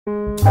¿Qué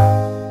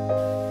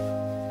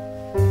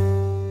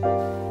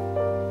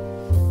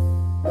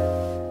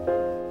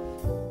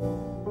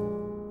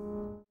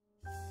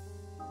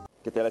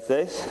tal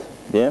estáis?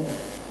 ¿Bien?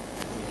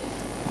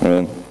 Muy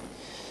bien.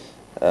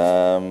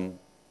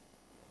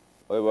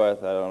 Hoy voy a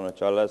hacer una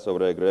charla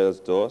sobre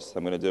Grails 2.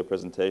 I'm going to do a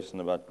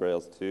presentation about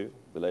Grails 2,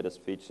 the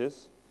latest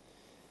features.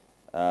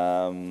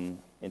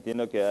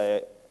 Entiendo que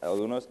hay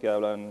algunos que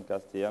hablan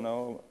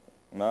castellano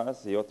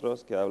más y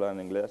otros que hablan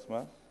inglés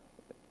más.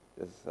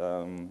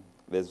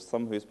 There's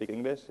some who speak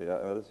English,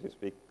 others who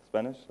speak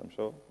Spanish, I'm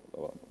sure.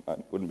 Well, I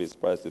wouldn't be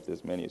surprised if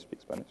there's many who speak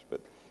Spanish,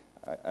 but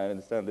I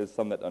understand there's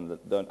some that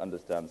don't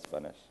understand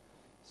Spanish.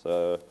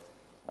 So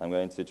I'm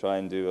going to try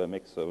and do a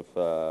mix of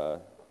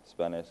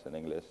Spanish and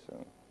English.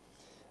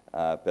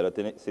 Pero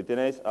si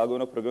tenéis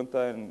alguna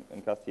pregunta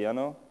en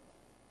castellano,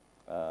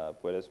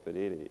 puedes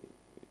pedir.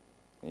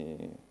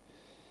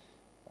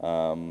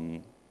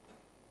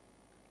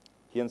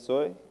 ¿Quién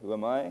soy? Who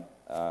am I?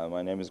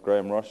 My name is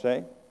Graeme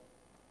Rocher.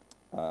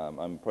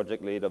 I'm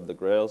project lead of the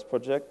Grails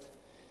project.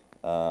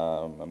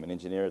 I'm an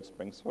engineer at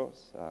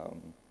SpringSource.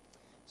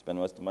 Spend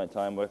most of my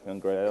time working on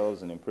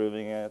Grails and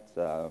improving it,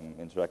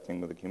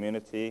 interacting with the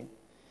community,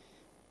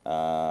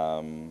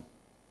 and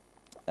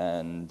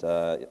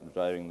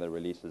driving the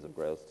releases of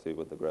Grails 2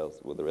 with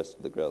the rest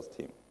of the Grails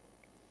team.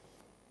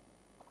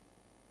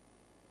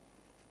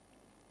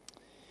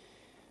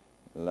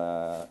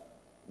 La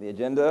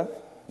agenda,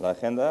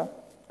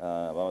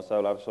 vamos a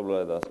hablar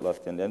sobre las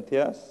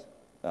tendencias,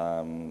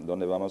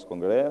 dónde vamos con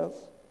Grails,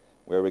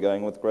 where are we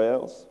going with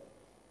Grails,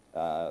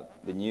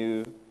 the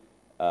new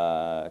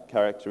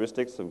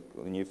characteristics of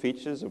the new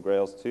features of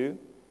Grails 2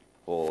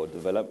 for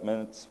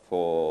development,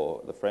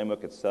 for the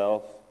framework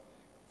itself,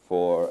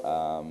 for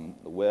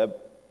the web,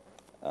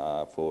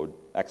 for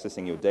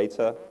accessing your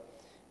data,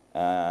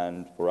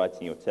 and for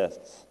writing your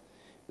tests.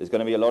 There's going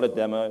to be a lot of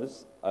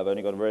demos. I've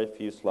only got very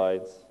few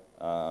slides.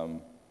 I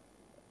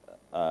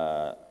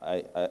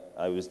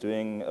was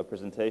doing a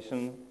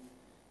presentation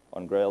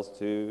on Grails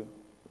 2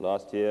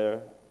 last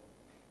year,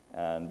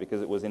 and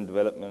because it was in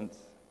development,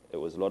 it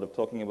was a lot of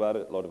talking about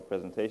it, a lot of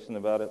presentation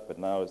about it, but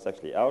now it's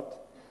actually out.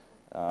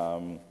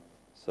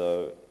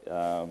 So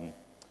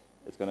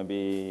it's going to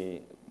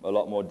be a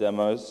lot more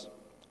demos,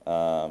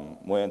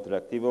 muy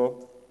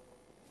interactivo.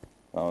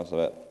 Vamos a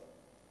ver.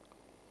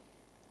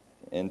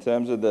 In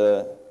terms of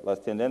las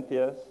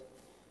tendencias,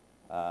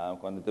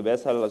 cuando te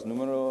ves a los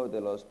números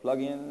de los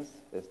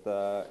plugins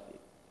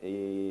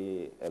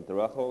y el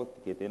trabajo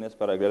que tienes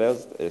para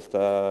Grails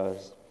está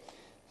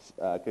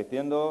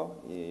creciendo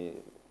y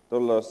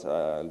todos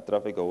el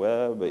tráfico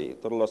web y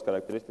todas las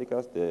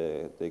características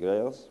de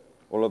Grails,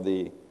 all of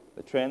the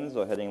trends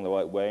are heading the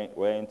right way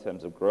in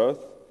terms of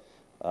growth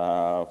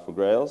for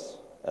Grails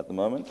at the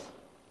moment,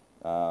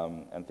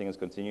 and things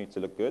continue to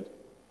look good.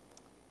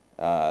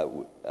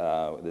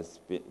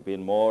 There's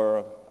been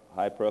more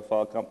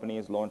high-profile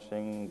companies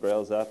launching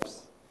Grails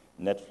apps,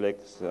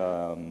 Netflix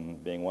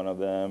being one of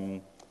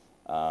them,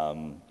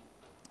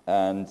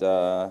 and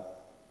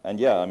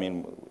yeah, I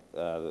mean,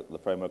 the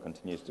framework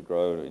continues to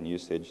grow in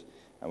usage,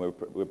 and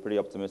we're pretty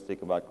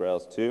optimistic about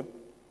Grails 2,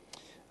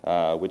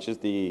 which is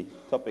the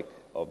topic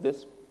of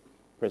this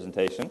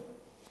presentation.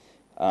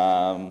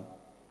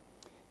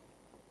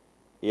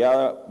 Y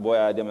ahora voy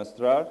a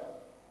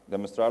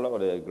demostrarlo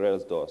de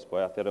Grails 2.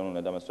 Voy a hacer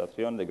una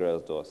demostración de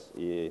Grails 2.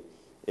 Y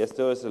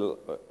esto es la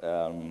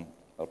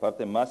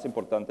parte más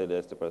importante de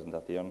esta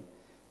presentación.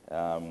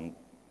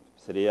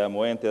 Sería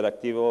muy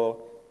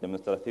interactivo,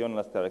 demostración de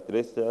las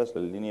características,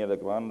 la línea de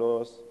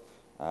comandos,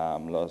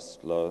 las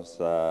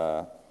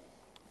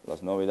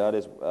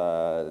novedades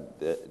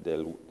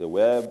de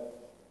web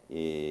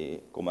y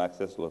cómo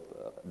acceder los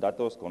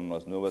datos con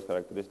las nuevas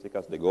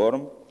características de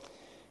GORM.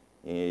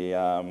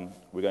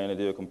 We're going to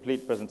do a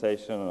complete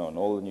presentation on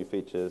all the new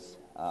features,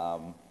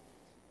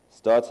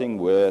 starting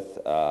with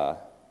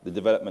the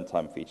development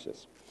time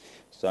features.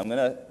 So I'm going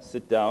to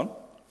sit down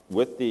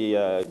with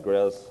the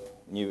Grails,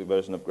 new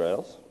version of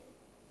Grails.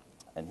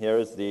 And here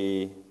is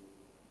the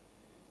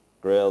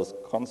Grails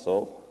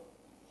console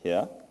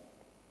here.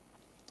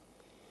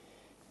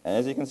 And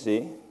as you can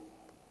see,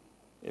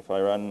 if I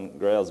run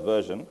Grails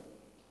version,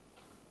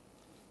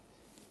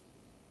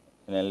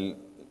 en el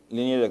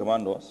línea de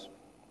comandos,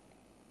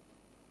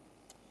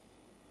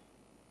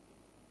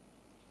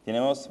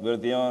 tenemos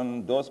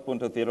versión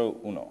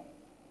 2.01.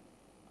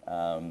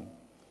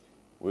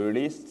 We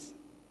released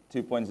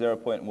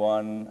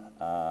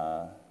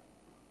 2.0.1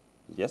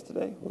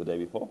 yesterday or the day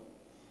before.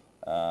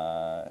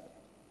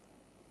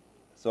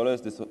 Solo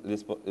es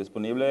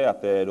disponible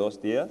hace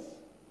 2 días.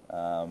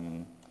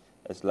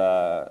 Es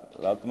la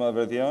última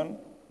versión,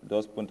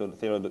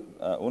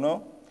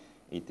 2.01,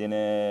 y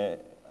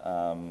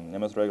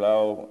hemos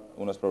arreglado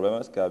unos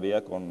problemas que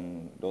había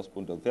con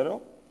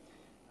 2.0.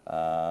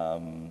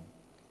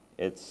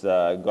 It's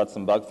got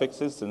some bug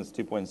fixes since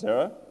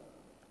 2.0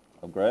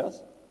 of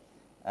Grails,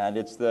 and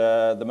it's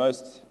the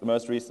most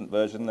recent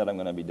version that I'm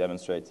going to be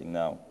demonstrating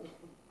now.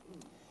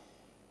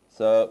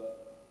 So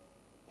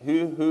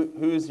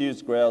who's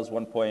used Grails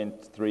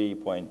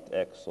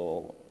 1.3.x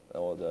or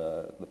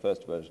the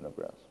first version of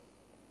Grails?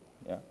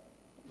 Yeah?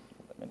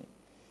 Not that many.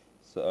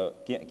 So,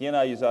 ¿quién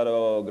ha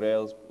usado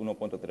Grails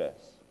 1.3?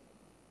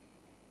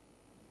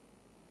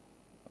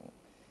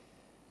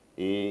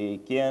 ¿Y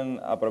quién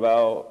ha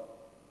probado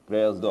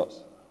Grails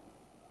 2?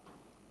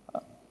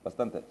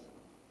 Bastantes.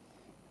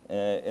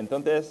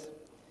 Entonces,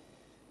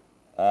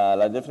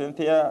 la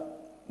diferencia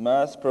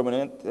más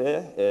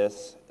prominente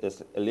es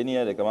la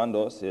línea de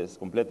comandos, es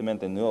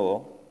completamente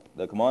nuevo.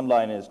 The command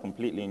line is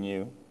completely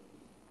new.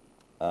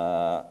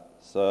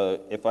 So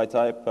if I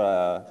type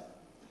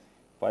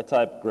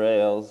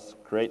Grails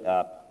create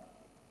app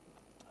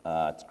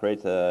to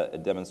create a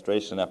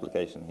demonstration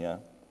application here,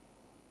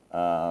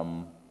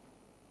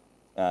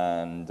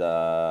 and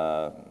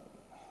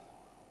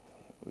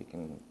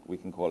we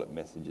can call it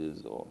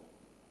messages, or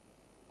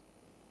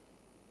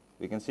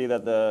we can see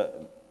that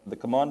the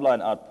command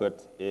line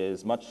output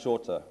is much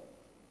shorter.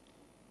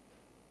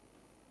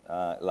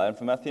 La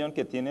información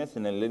que tienes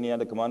en la línea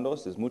de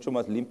comandos es mucho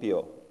más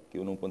limpio que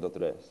un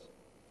 1.3.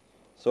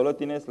 Solo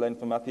tienes la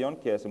información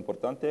que es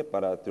importante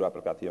para tu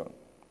aplicación.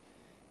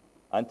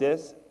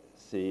 Antes,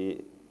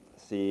 si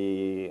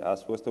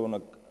has puesto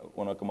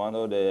un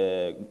comando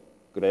de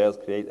Grails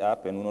create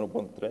app en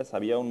 1.3,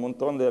 había un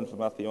montón de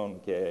información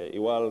que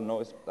igual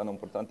no es tan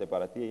importante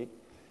para ti.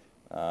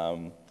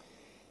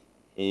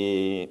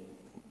 Y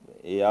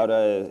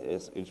ahora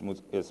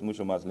es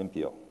mucho más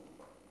limpio.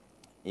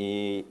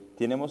 Y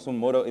tenemos un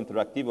modo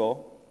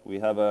interactivo. We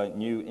have a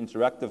new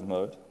interactive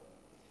mode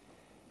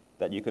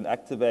that you can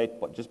activate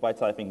just by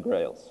typing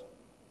Grails.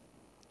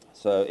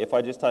 So if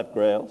I just type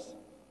Grails,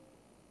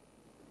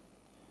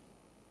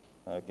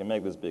 I can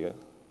make this bigger.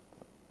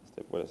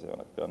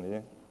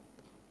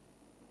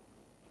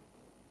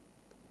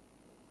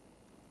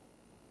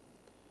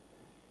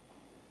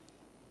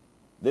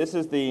 This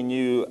is the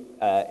new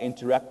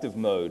interactive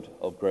mode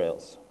of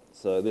Grails.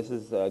 So this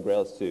is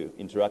Grails 2,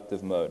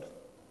 interactive mode.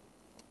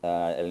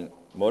 El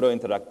modo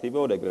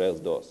interactivo de Grails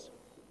 2.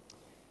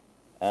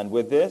 And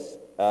with this,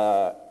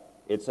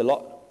 it's a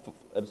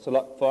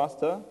lot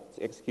faster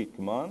to execute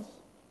commands.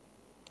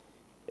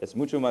 Es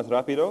mucho más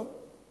rápido.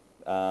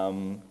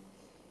 And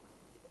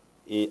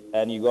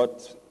you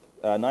got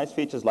nice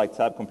features like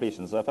tab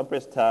completion. So if I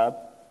press tab,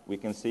 we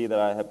can see that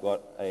I have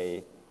got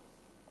a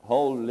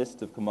whole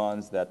list of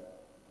commands that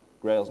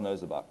Grails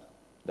knows about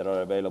that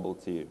are available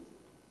to you.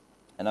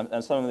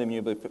 And some of them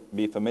you'll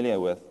be familiar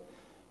with.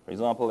 For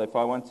example, if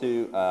I want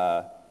to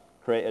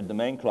create a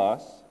domain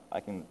class,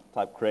 I can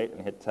type create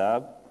and hit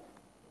tab,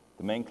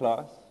 domain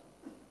class,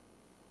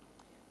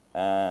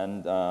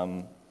 and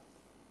I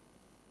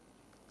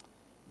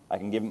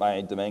can give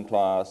my domain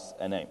class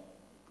a name.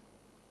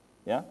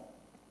 Yeah?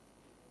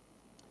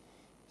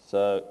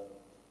 So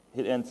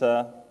hit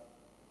enter.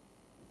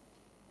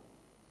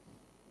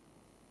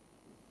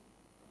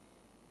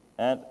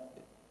 And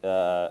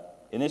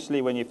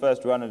initially, when you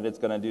first run it, it's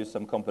going to do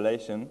some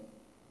compilation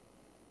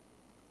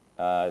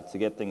to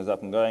get things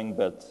up and going.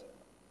 But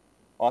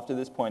after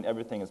this point,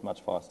 everything is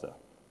much faster.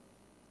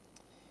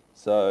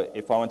 So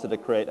if I wanted to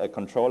create a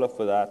controller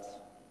for that,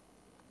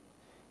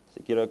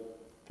 si quiero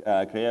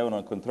crear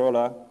una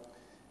controller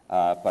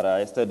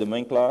para este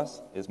domain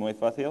class, es muy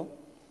fácil.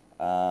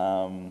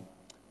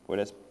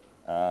 Puedes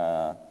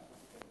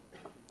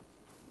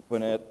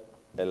poner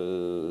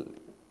el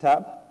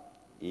tab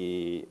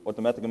y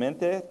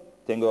automáticamente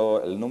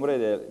tengo el nombre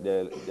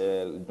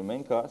del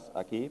domain class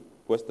aquí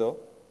puesto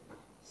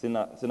sin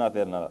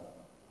hacer nada.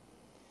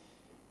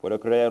 Puedo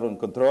crear un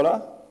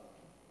controller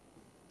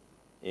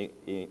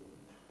y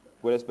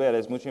puedes ver,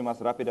 es mucho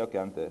más rápido que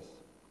antes.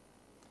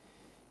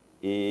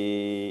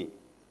 Y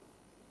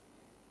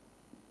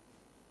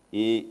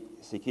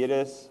si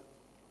quieres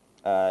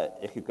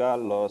ejecutar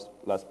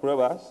las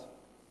pruebas,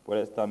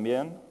 puedes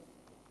también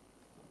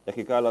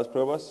ejecutar las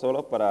pruebas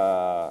solo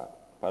para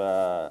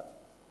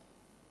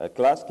el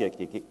class que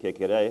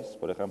queréis.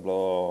 Por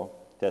ejemplo,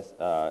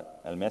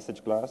 el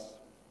message class,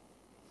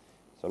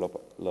 solo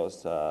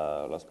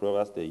las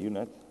pruebas de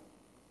unit.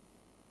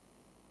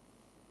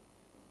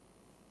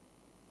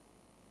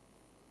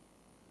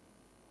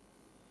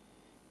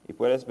 Y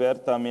puedes ver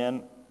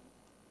también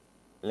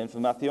la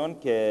información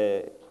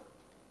que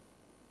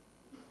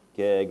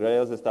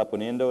Grails está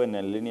poniendo en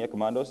la línea de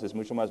comandos es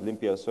mucho más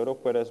limpia. Solo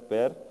puedes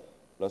ver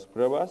las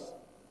pruebas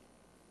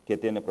que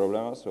tiene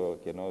problemas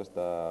o que no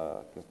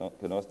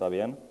está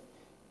bien.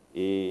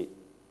 Y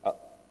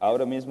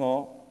ahora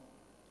mismo,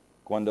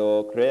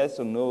 cuando creas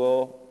un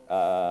nuevo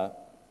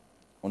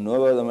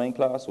domain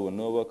class o un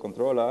nuevo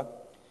controller,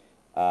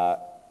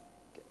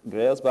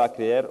 Grails va a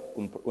crear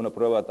una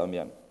prueba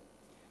también.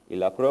 Y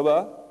la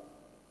prueba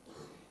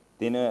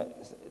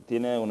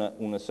tiene una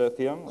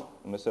asserción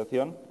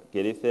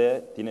que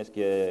dice tienes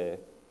que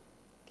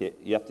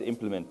you have to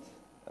implement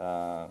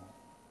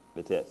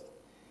the test.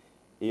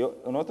 Y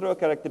una otra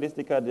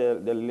característica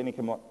de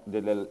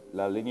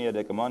la línea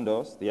de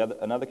comandos,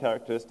 another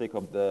characteristic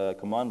of the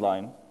command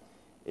line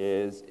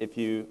is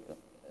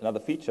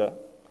another feature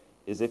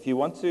is if you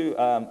want to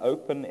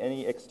open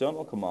any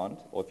external command,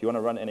 or if you want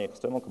to run any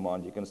external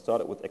command, you can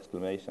start it with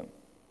exclamation.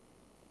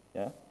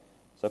 Yeah?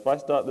 So if I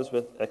start this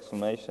with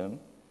exclamation,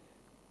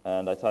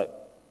 and I type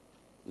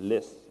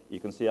list, you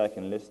can see I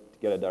can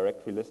get a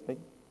directory listing.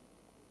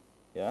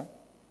 Yeah?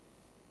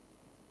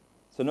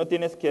 So no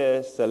tienes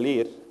que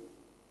salir.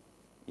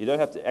 You don't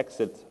have to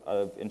exit out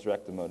of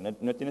interactive mode.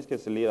 No tienes que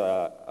salir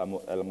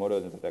al modo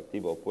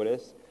interactivo.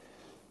 Puedes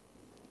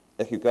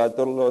ejecutar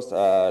todos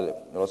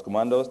los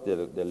comandos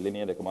de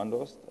línea de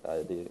comandos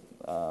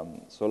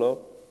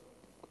solo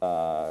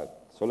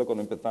con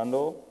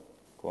empezando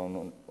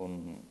con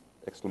un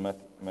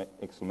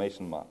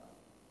exclamation mark.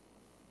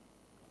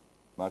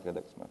 Marca de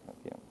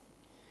exclamación.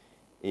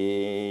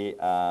 Y,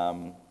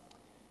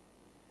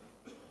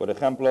 por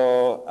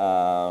ejemplo,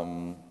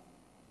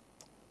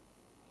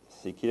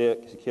 si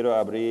quiero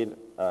abrir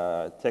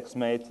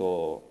TextMate,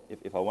 or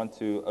if I want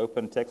to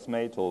open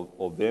TextMate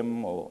or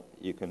Vim, or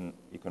you can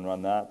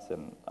run that,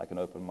 and I can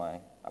open my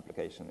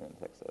application in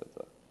text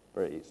editor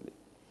very easily.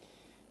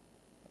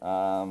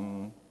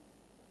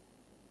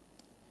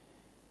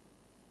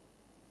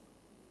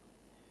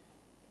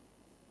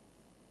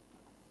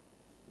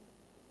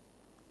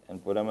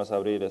 And podemos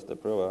abrir esta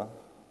prueba.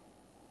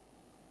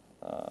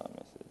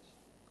 Message.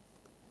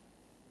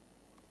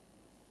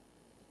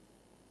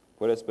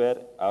 Puedes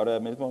ver ahora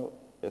mismo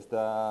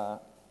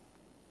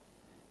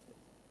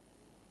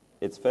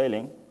it's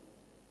failing,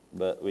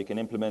 but we can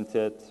implement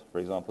it. For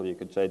example, you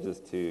could change this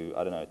to,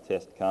 I don't know,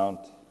 test count.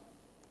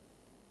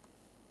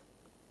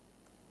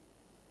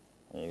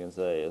 And you can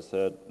say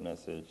assert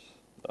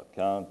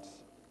message.count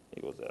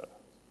equals 0.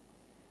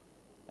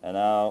 And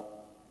now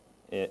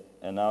it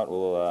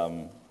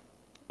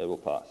will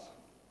pass.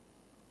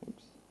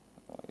 Oops,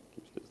 oh, it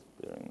keeps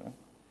disappearing there.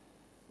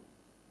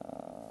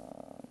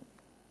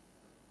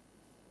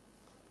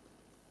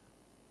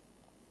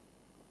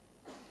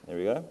 There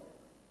we go.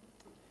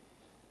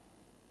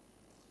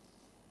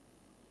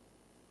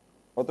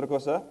 Otra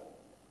cosa,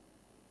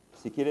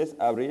 si quieres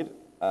abrir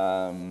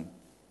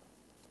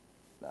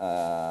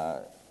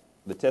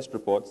the test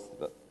reports,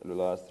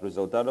 los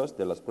resultados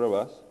de las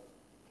pruebas,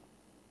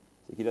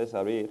 si quieres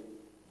abrir,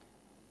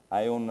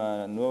 hay un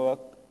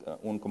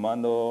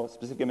comando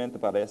específicamente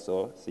para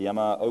eso, se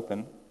llama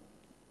open,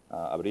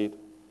 abrir.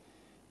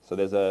 So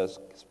there's a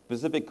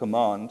specific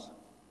command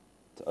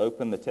to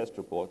open the test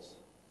reports,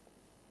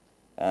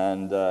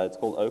 and it's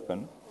called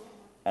open.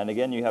 And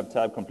again, you have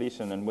tab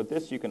completion, and with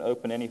this you can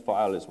open any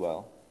file as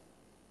well.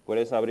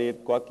 Puedes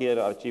abrir cualquier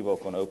archivo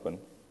con open,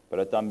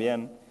 pero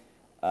también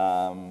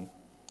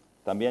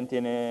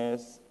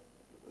tienes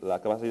la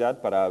capacidad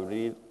para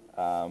abrir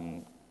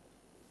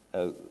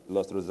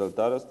los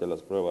resultados de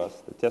las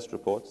pruebas, the test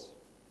reports.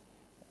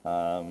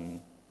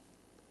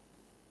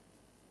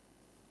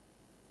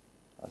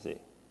 Así.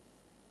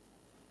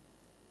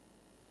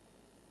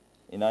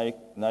 And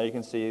now you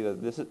can see that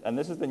this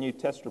is the new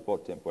test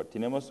report template.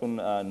 Tenemos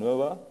una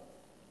nueva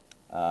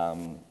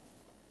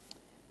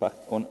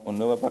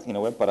página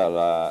web para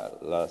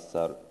los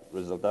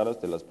resultados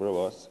de las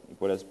pruebas. Y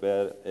puedes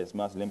ver, es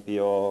más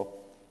limpio,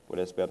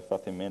 puedes ver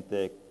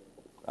fácilmente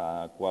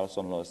cuáles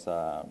son las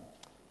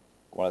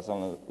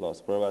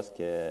pruebas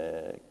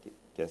que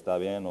está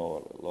bien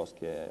o los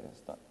que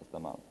está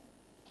mal.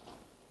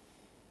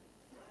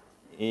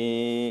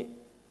 Y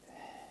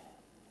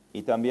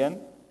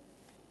también,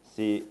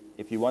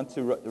 if you want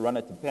to run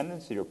a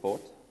dependency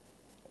report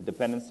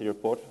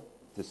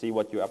to see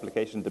what your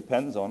application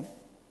depends on,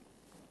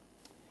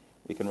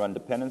 we can run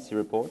dependency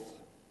report,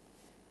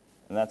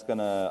 and that's going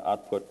to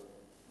output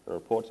a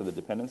report of the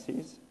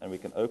dependencies, and we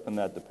can open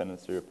that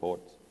dependency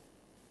report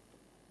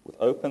with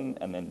open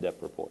and then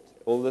dep report.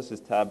 All this is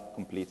tab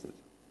completed.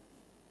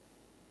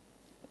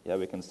 Yeah,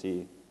 we can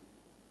see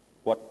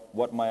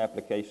what my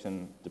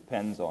application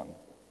depends on.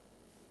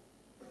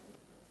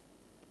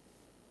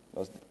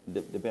 Las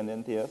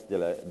dependencias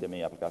de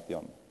mi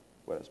aplicación,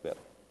 puedes ver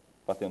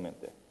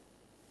fácilmente.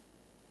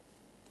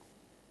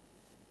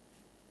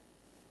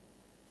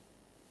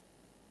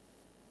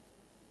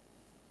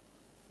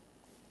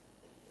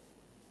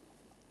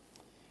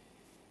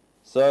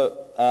 So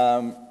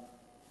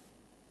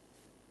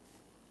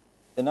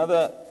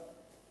another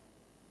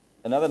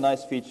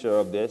nice feature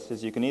of this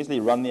is you can easily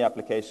run the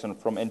application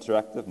from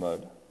interactive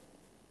mode.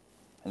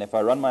 And if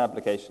I run my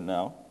application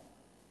now,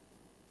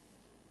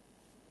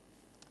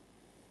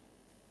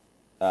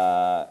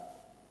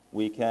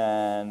 we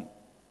can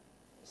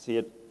see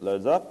it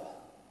loads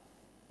up.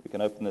 We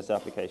can open this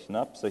application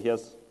up. So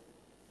here's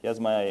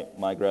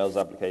my Grails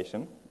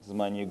application. This is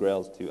my new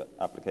Grails 2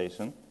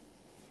 application.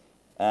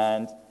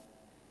 And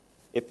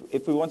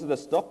if we wanted to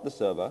stop the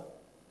server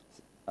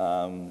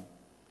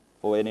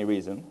for any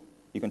reason,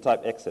 you can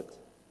type exit.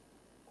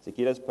 Si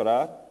quieres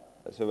parar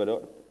el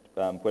servidor,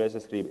 puedes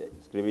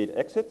escribir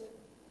exit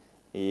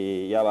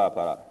y ya va a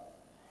parar.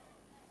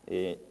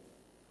 Y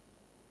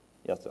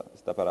ya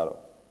está parado.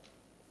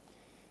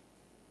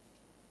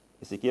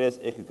 Y si quieres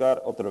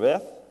ejecutar otra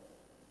vez,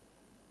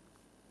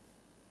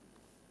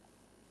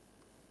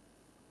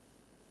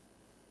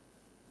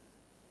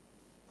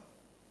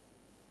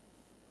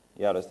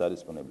 y ahora está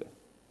disponible.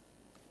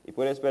 Y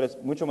puedes ver,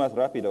 es mucho más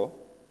rápido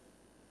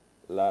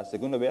la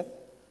segunda vez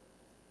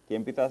que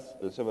empiezas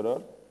el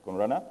servidor con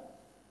run-up,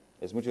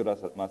 es mucho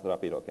más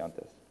rápido que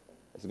antes.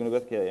 La segunda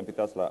vez que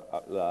empiezas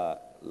la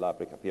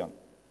aplicación.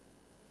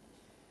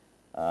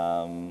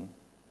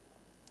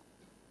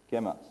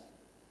 ¿Qué más?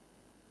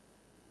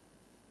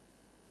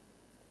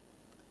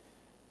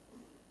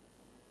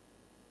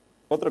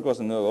 Otra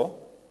cosa nueva.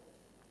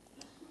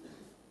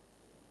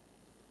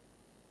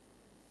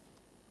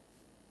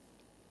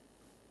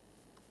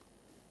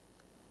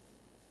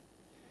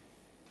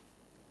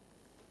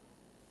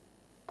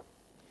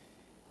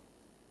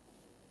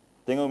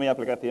 Tengo mi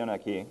aplicación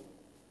aquí.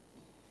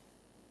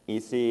 Y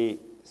si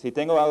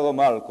tengo algo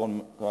mal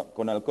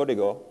con el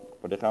código,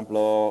 por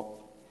ejemplo,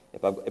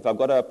 if I've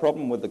got a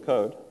problem with the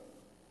code,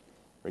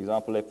 for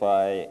example, if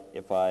I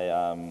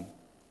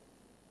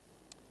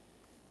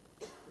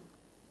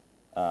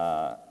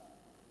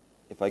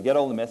get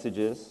all the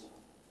messages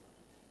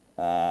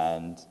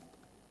and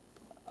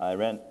I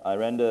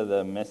render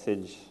the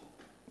messages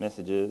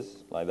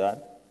like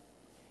that,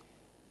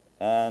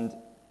 and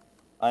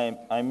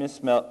I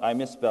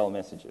misspell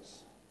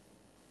messages.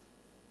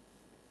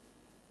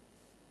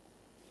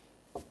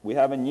 We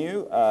have a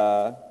new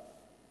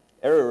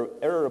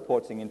error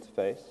reporting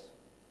interface.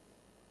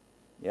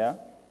 Yeah?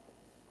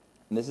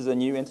 And this is a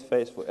new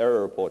interface for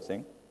error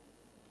reporting.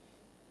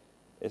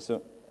 Es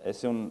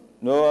un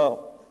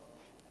nuevo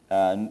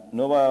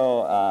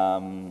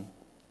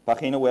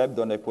página web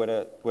donde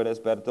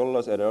puedes ver todos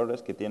los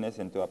errores que tienes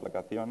en tu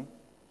aplicación.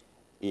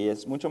 Y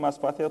es mucho más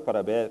fácil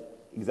para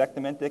ver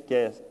exactamente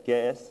qué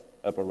es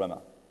el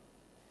problema.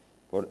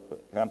 Por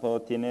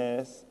ejemplo,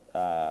 tienes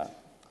la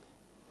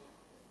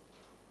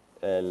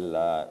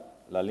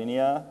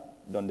línea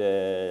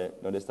donde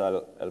está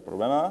el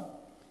problema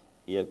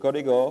y el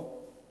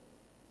código,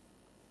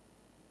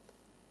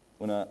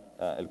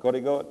 el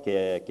código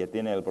que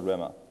tiene el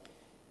problema.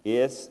 Y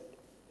it's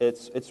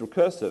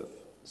recursive.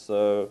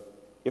 So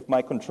if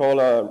my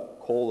controller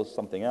calls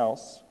something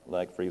else,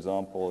 like for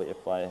example,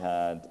 if I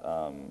had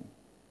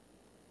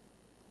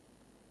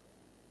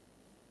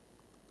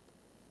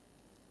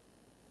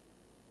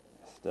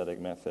static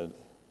method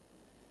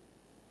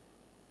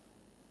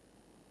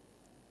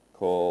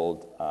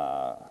called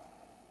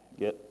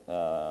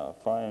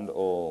find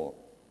all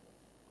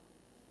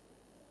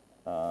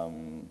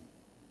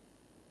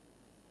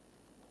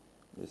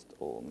list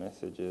all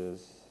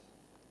messages.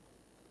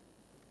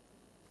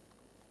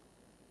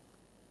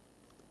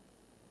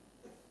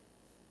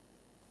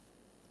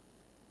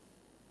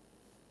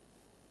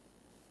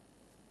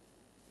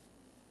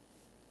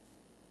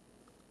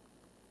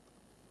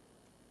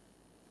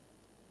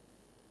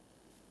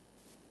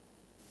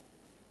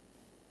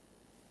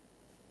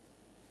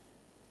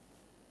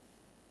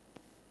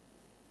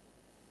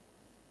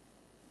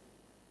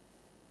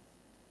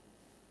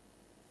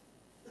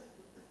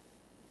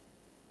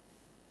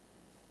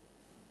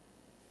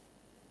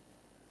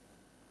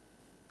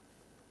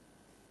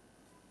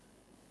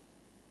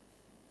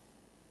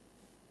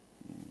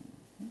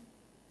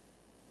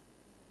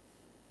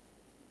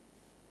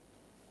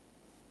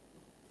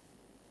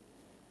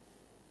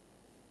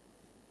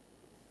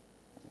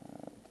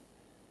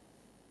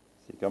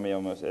 Si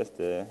cambiamos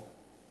este,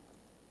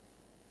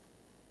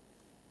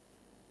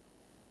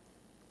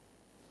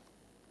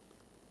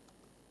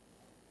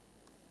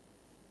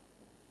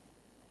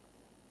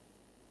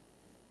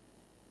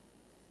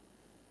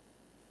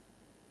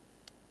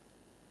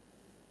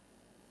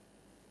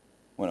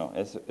 bueno,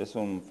 es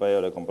un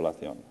fallo de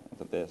compilación.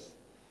 Entonces,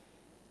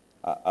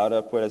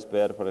 ahora puedes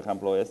ver, por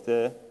ejemplo,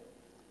 este.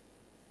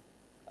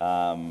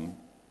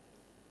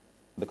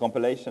 The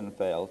compilation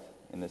failed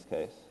in this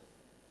case.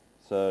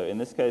 So in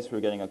this case, we're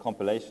getting a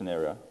compilation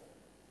error.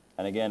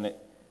 And again,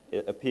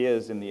 it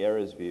appears in the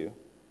errors view.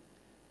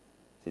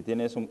 Si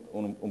tienes un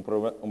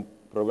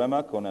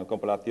problema con la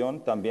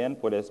compilación, también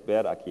puedes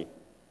ver aquí.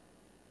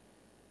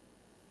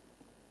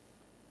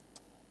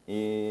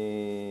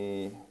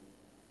 Y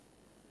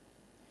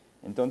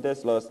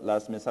entonces,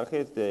 los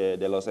mensajes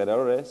de los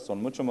errores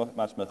son mucho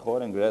más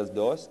mejor en Grails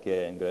 2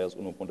 que en Grails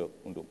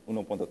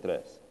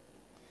 1.3.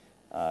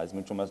 Es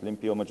mucho más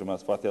limpio, mucho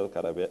más fácil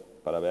para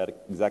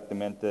ver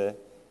exactamente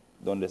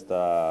dónde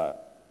está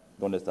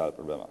el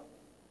problema.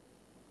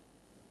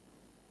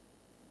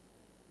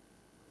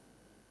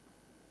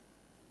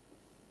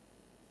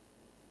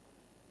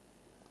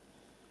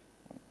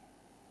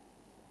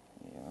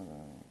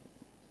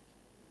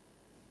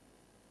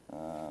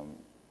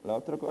 La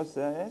otra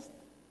cosa es,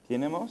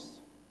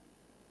 tenemos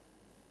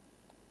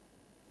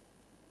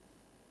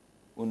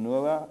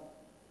una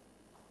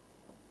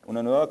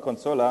nueva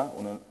consola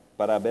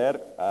para ver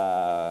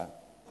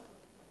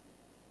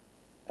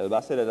el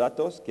base de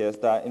datos que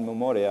está en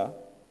memoria.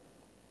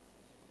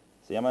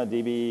 Se llama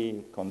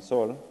DB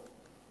Console.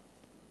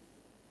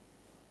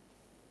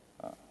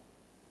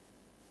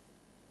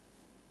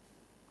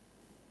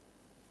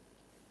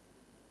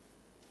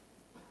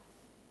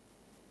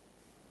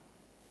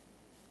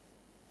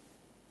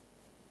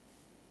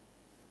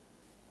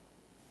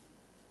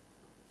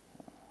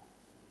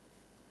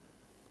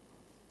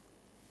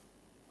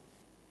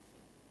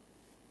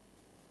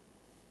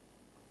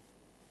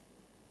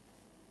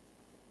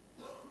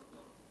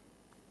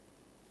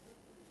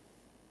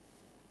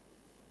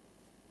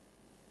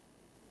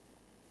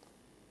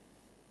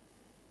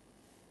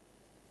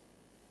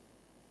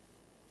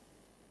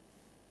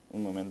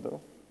 Un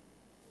momento.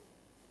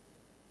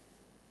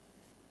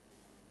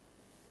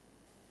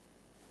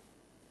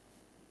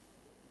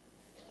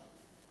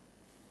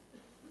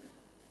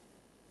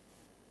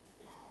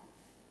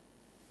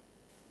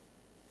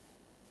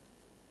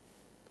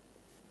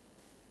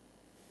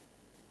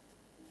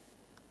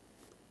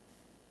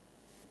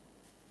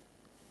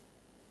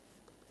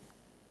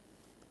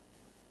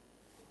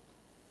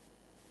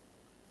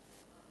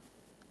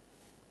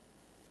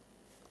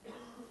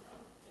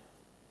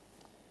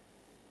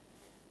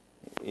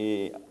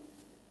 Y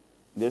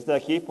desde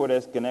aquí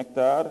puedes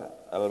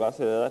conectar a la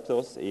base de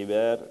datos y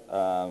ver,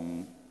 la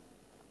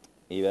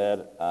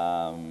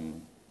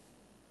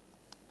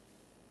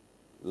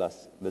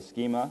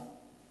esquema.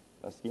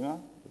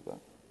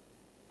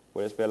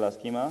 Puedes ver la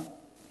esquema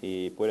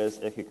y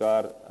puedes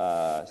ejecutar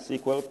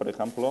SQL, por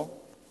ejemplo.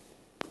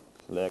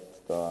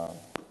 Select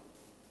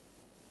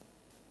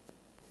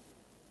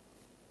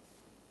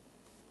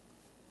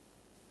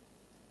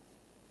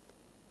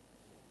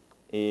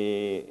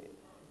y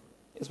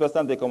es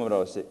bastante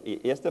cómodo.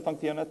 Y esto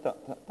funciona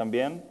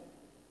también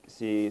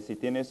si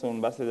tienes una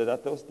base de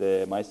datos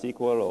de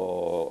MySQL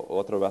o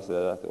otra base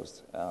de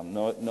datos.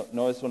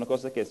 No es una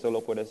cosa que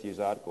solo puedes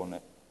usar con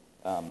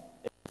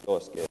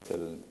H2, que es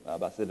la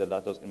base de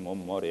datos en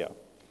memoria.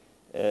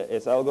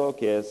 Es algo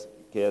que es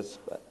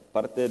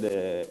parte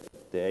de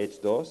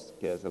H2,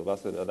 que es la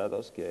base de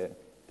datos que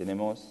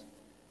tenemos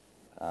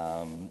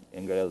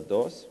in Grails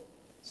 2.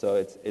 So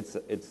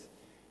it's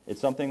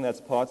something that's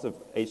part of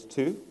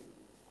H2,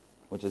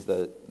 which is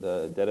the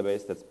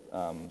database that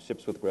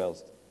ships with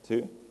Grails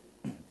 2.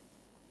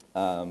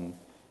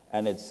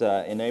 And it's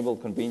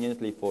enabled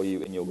conveniently for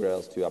you in your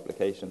Grails 2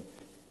 application,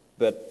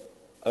 but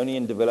only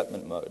in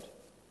development mode.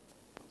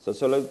 So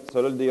solo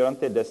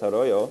durante el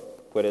desarrollo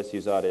puedes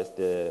usar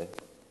este,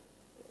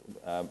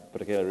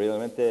 porque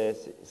realmente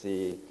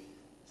si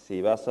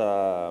vas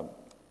a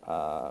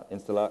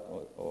instalar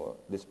o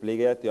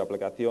desplegar tu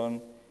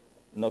aplicación,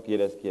 no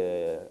quieres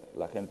que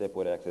la gente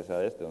pueda acceder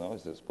a esto, ¿no?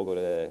 Es un poco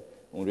de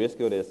un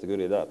riesgo de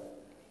seguridad.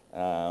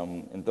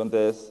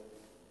 Entonces,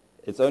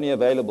 it's only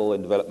available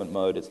in development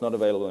mode. It's not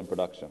available in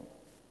production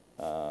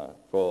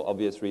for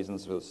obvious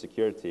reasons with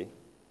security.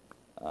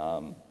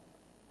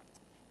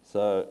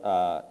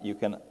 So you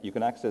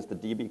can access the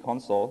DB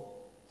console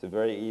to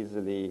very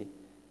easily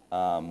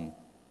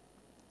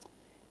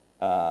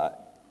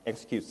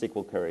execute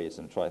SQL queries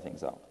and try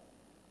things out.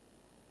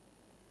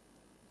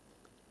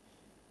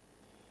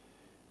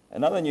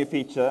 Another new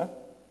feature,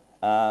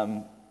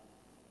 otra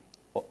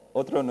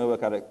nueva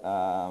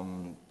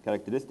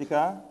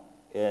característica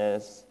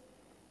es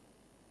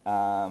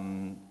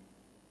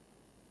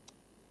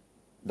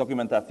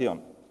documentación.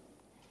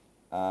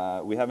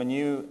 We have a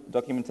new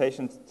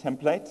documentation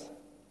template.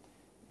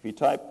 If you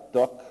type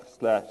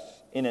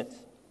doc/init,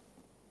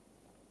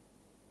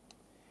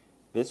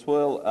 this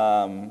will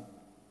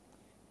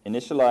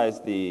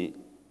initialize the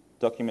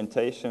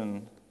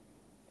documentation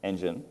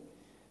engine.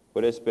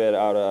 Puedes ver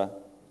ahora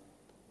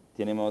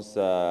tenemos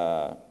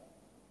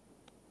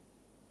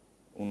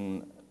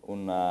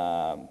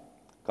una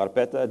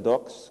carpeta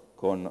docs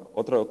con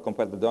otro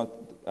carpeta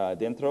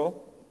dentro,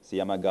 se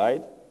llama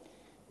guide.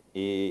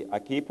 Y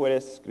aquí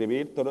puedes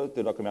escribir toda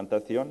tu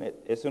documentación.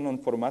 Es en un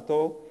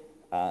formato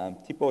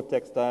tipo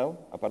textile,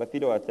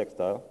 parecido a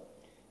textile.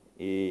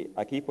 Y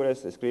aquí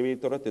puedes escribir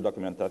toda tu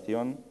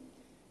documentación.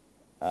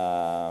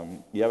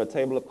 You have a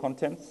table of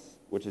contents,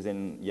 which is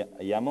in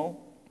YAML.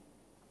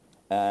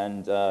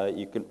 And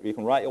you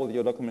can write all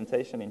your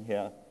documentation in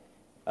here.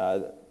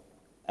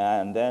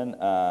 And then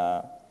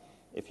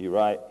if you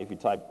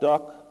type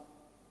doc,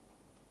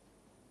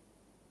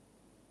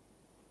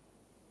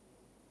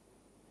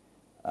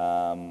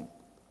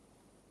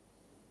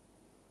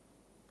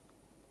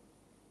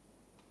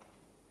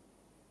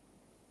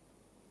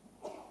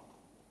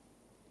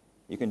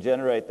 you can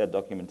generate that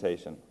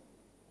documentation.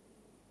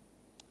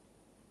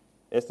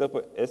 Esta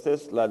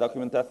es la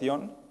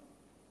documentación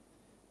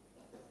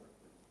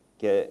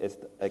que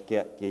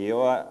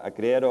yo he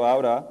creado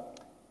ahora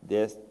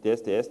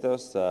desde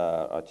estos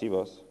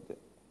archivos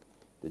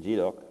de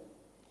GDoc.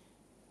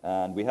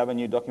 And we have a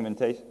new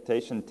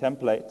documentation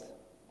template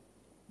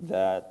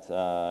that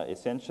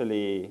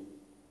essentially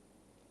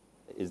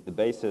is the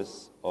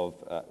basis of,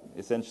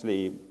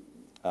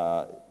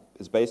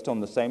 is based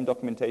on the same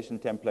documentation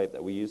template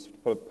that we use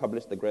to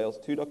publish the Grails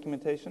 2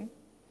 documentation.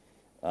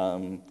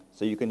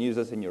 So you can use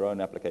this in your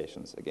own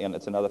applications. Again,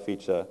 it's another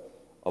feature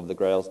of the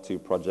Grails 2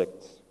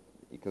 project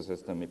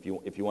ecosystem. If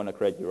you want to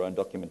create your own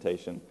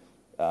documentation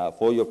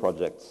for your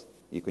projects,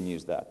 you can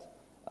use that.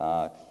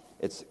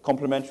 It's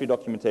complementary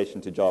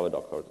documentation to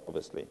Javadoc,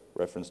 obviously,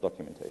 reference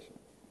documentation.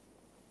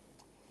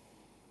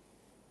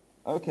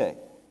 Okay.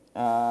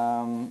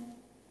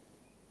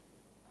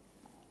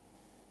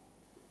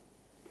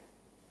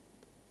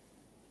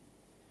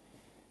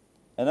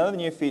 Another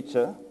new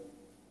feature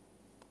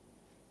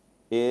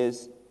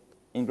is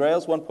in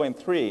Grails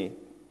 1.3,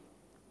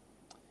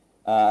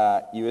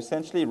 you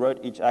essentially wrote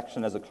each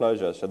action as a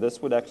closure. So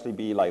this would actually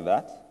be like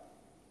that.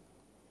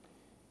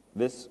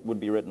 This would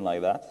be written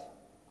like that.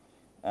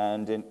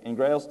 And in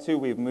Grails 2,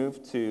 we've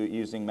moved to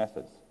using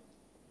methods.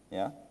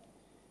 Yeah?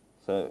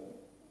 So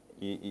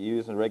you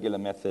use a regular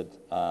method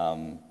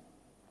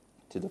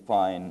to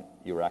define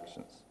your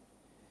actions.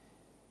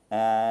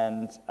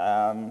 And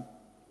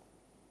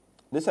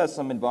this has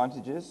some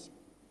advantages.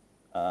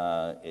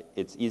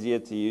 It's easier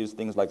to use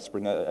things like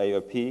Spring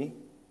AOP.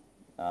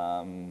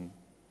 And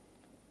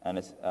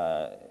it's,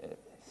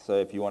 so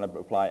if you want to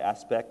apply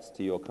aspects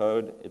to your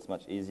code, it's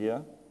much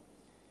easier.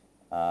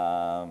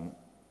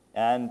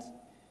 And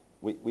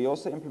we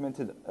also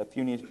implemented a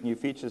few new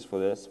features for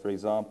this. For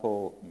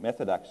example,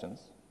 method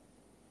actions.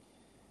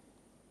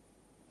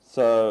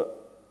 So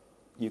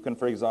you can,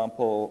 for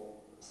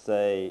example,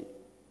 say,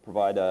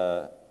 provide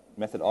a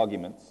method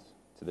arguments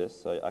to this.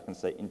 So I can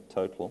say int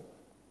total.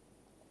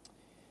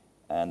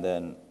 And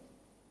then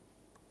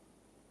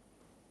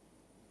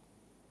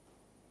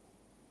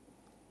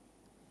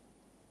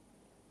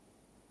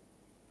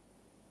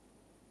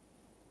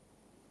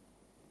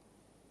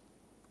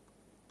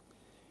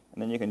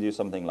you can do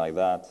something like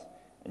that.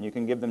 And you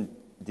can give them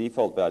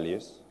default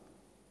values.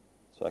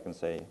 So I can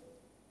say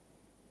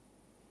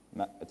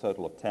a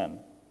total of 10.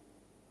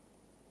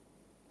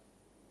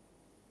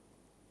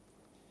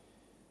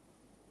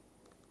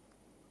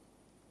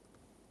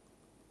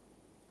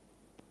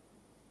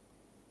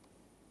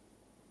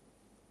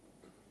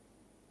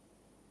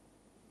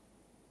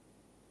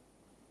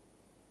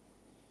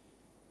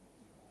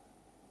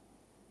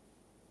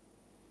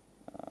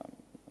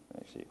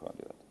 Actually, you can't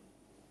do that.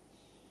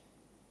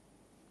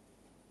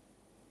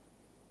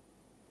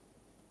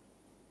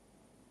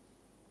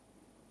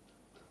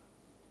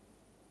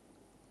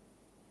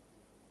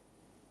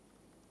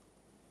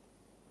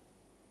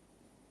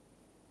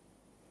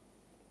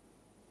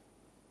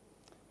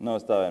 No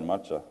estaba en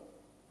marcha.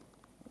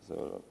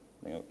 So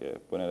tengo que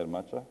poner en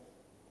marcha.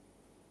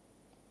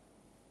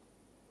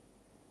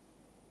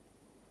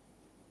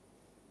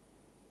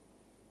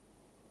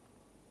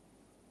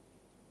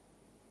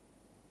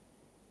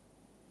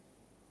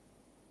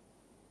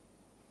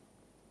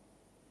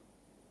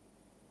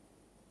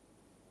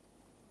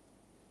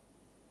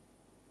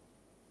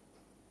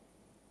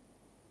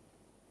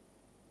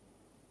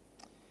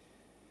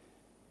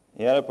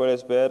 Y ahora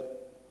puedes ver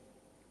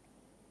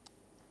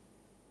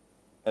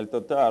el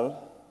total.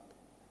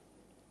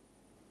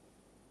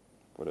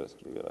 Puedo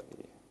escribir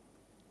aquí.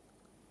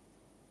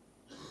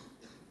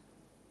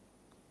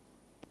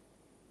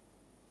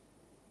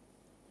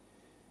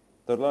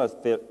 Total es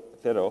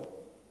 0,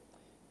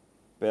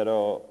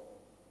 pero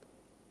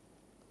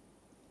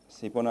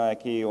si pone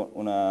aquí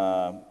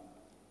una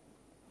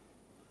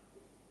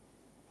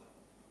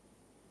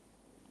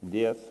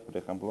 10, por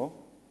ejemplo,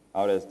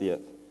 ahora es 10.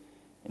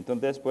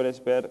 Entonces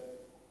puedes ver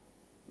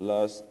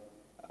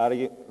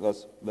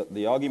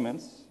the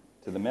arguments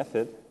to the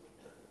method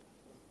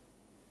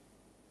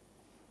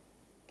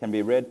can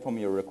be read from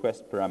your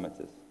request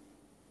parameters.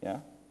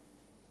 ¿Ya?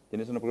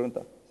 ¿Tienes una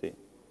pregunta? Sí.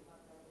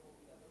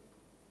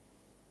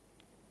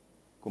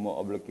 Como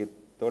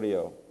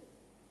obligatorio.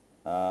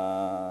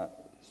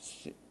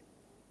 Sí.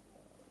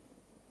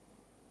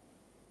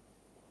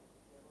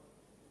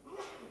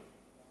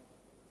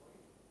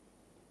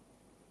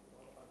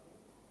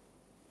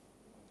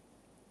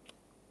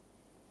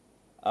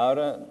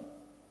 Ahora,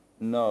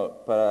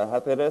 no, para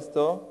hacer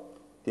esto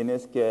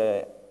tienes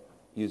que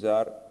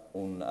usar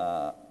un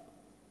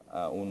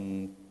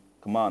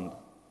command,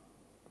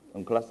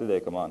 un clase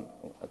de command,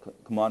 a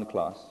command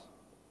class.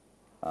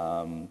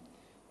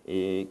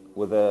 Y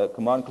with a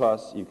command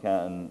class you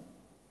can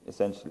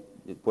essentially,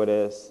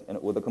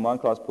 with a command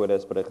class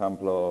puedes, por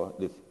ejemplo,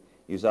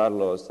 usar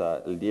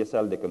el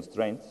DSL de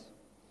constraints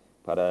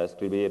para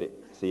escribir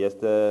si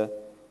esta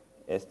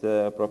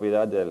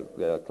propiedad del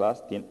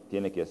class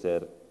tiene que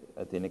estar,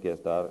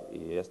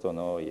 y esto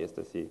no, y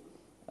esto sí.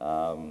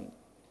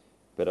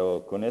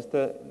 Pero con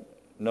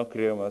no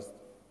creemos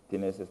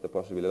tienes esta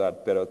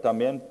posibilidad. Pero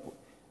también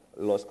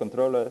los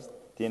controllers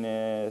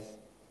tienes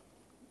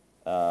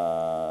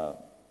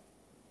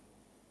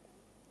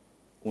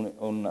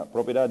una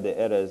propiedad de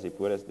errors y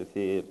puedes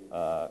decir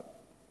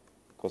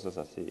cosas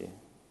así.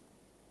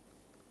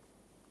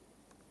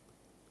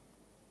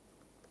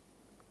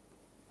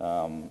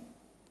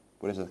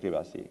 Puedes escribir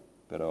así,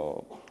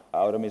 pero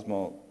ahora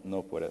mismo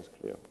no puedes,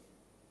 creo.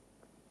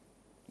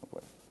 No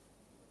puedes.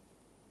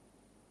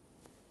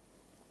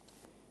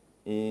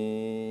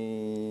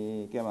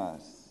 ¿Y qué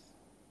más?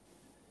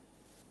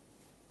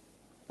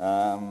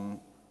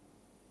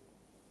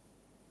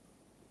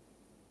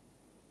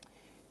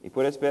 Y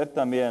puedes ver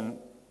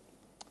también,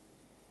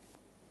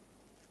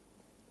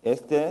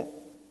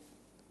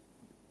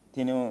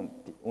 tiene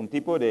un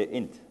tipo de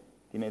int,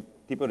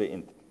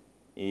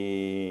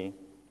 y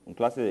un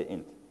clase de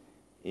int.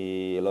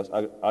 Y los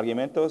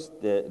argumentos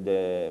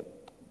de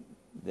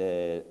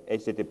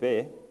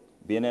HTTP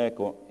vienen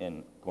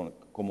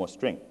como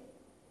string,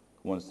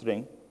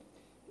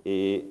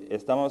 y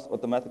estamos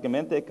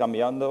automáticamente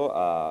cambiando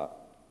a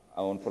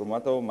un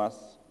formato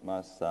más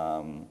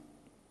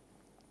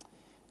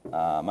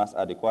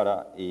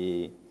adecuado,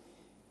 y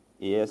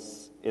Y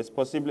es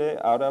posible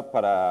ahora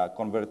para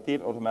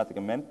convertir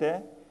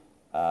automáticamente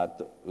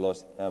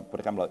por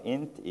ejemplo,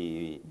 int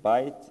y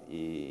byte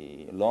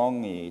y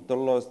long y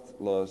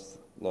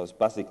todos los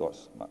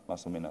básicos,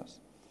 más o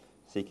menos.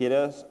 Si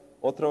quieres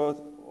otro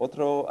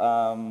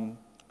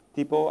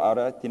tipo,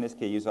 ahora tienes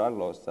que usar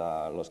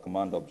los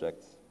command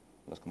objects.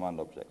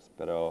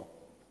 Pero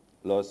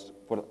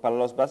para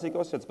los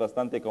básicos es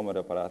bastante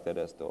cómodo para hacer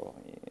esto.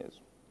 Y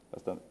es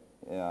bastante,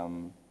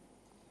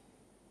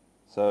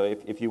 so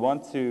if you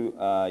want to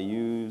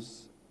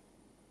use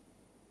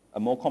a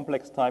more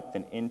complex type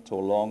than int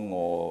or long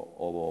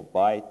or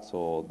byte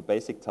or the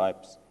basic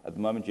types, at the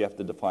moment you have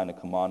to define a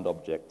command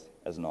object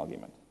as an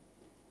argument.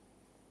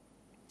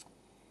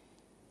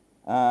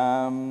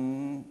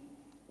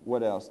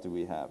 What else do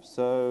we have?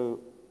 So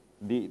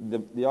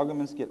the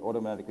arguments get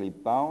automatically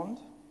bound.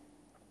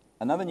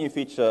 Another new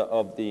feature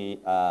of the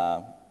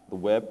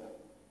web,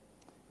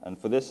 and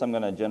for this I'm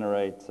going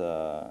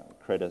to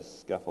create a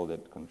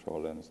scaffolded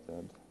controller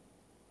instead.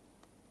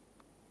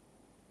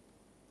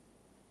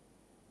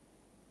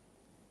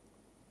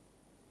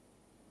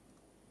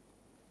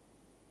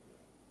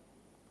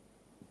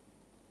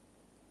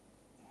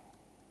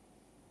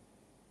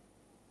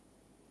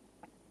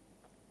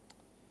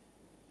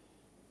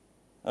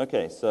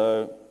 Okay,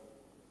 so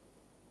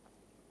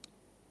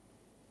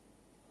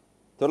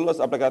todas las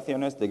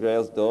aplicaciones de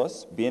Grails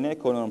 2 vienen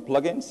con un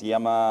plugin, se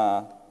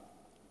llama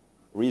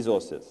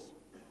Resources.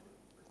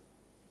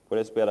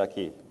 Puedes ver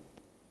aquí,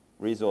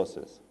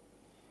 Resources.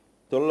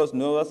 Todas las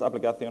nuevas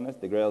aplicaciones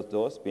de Grails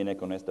 2 vienen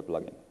con este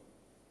plugin.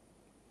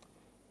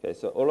 Okay,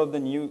 so all of the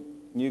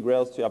new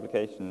Grails 2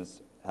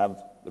 applications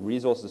have the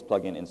Resources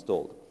plugin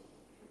installed.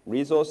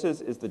 Resources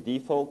is the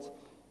default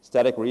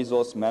static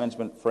resource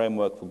management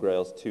framework for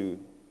Grails 2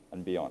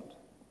 and beyond.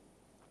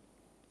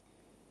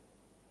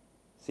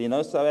 Si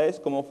no sabéis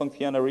cómo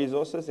funciona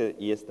Resources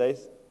y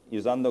estáis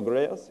usando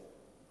Grails,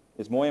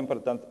 es muy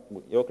importante,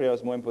 yo creo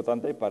es muy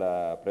importante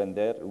para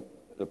aprender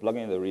el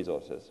plugin de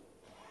Resources.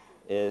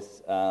 The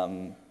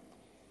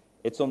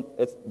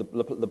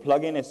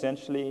plugin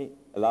essentially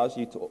allows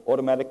you to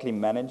automatically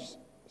manage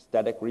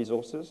static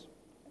resources,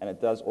 and it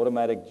does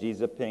automatic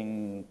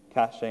gzipping,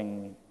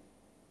 caching,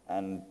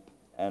 and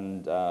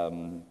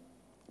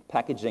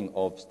packaging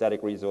of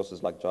static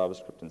resources like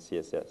JavaScript and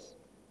CSS.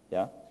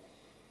 Yeah.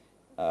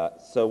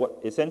 So what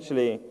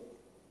essentially,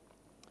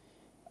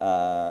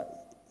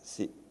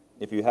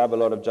 if you have a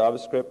lot of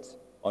JavaScript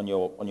on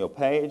your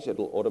page,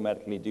 it'll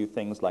automatically do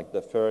things like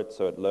defer it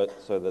so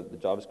that the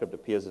JavaScript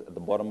appears at the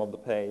bottom of the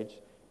page.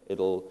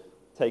 It'll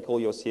take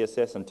all your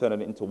CSS and turn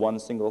it into one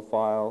single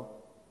file.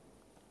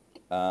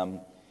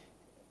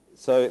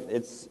 So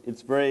it's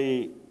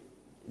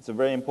a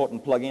very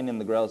important plugin in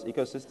the Grails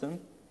ecosystem,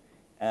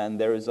 and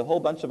there is a whole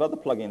bunch of other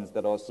plugins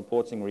that are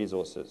supporting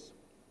Resources.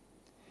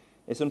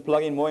 Es un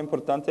plugin muy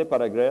importante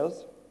para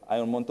Grails. Hay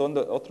un montón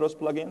de otros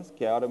plugins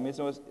que ahora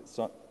mismo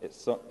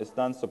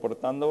están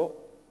soportando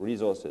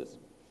Resources.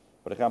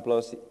 Por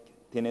ejemplo, si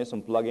tienes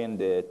un plugin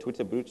de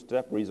Twitter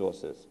Bootstrap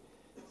Resources.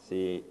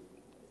 Y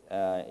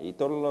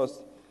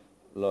todos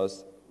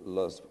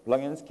los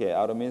plugins que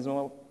ahora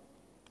mismo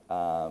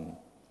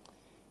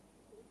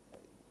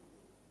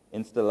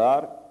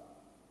instalar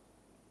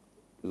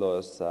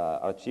los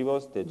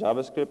archivos de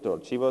JavaScript o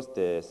archivos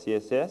de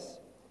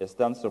CSS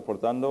están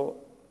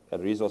soportando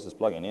el Resources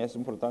plugin. Y es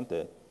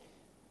importante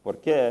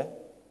porque,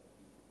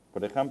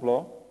 por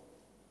ejemplo,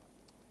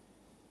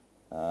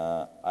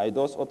 hay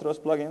dos otros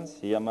plugins,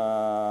 se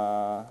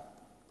llama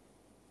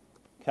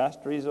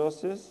Cached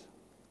Resources.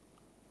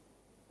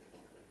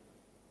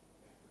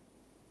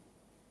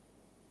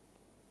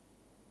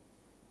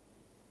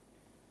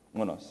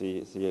 Bueno,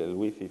 si el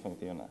Wi-Fi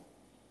funciona.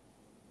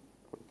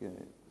 Porque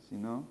si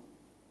no...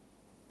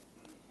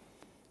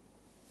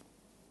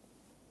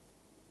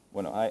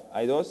 Bueno,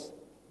 hay dos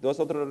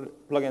otros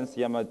plugins,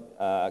 se llama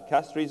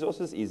Cached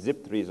Resources y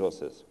Zipped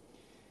Resources.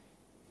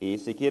 Y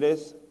si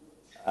quieres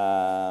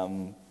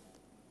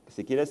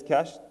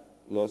cache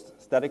los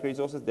static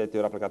resources de tu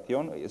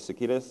aplicación, si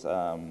quieres,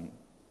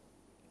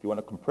 if you want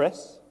to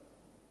compress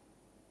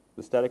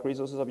the static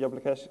resources of your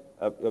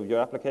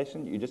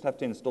application, you just have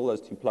to install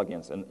those two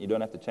plugins, and you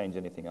don't have to change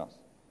anything else.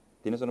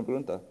 ¿Tienes una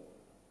pregunta?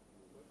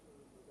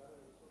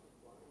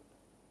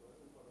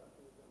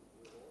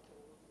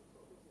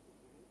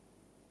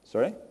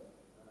 Sorry?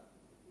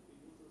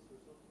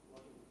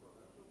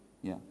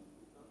 Yeah.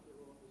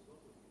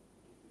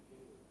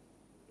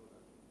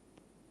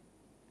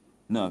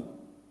 No,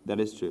 that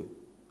is true.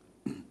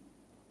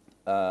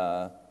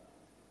 I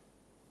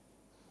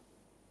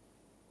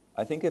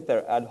think if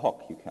they're ad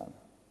hoc, you can.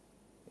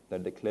 If they're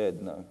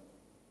declared, no.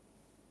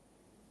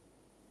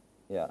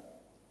 Yeah.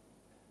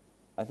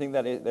 I think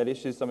that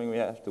issue is something we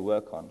have to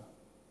work on.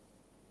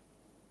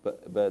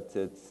 But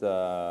it's...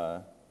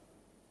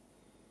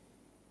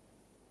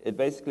 it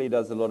basically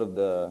does a lot of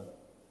the...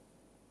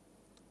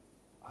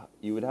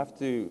 You would have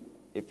to,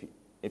 if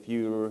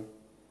you're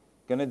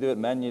going to do it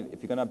manually,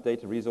 if you're going to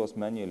update a resource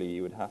manually,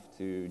 you would have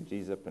to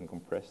gzip and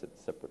compress it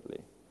separately.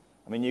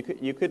 I mean, you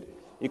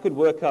could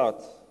work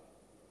out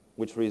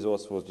which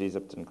resource was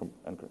gzipped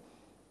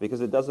because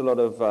it does a lot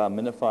of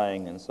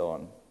minifying and so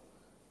on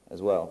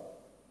as well.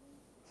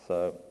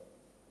 So,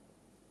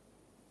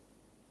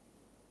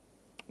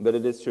 but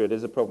it is true, it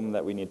is a problem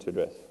that we need to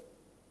address,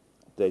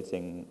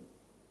 updating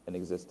an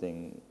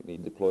existing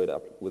deployed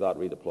app without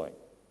redeploying.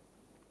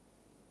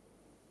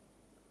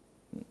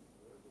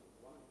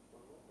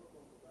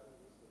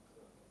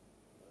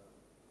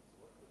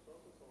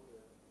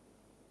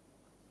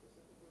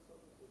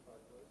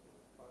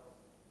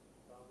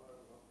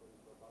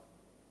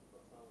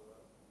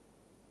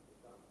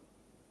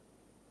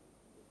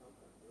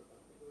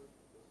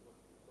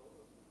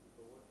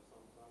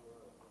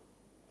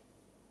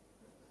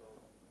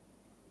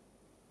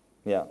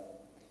 Yeah,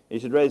 you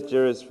should raise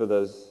juries for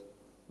those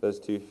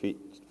two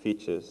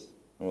features,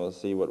 and we'll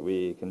see what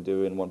we can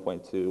do in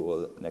 1.2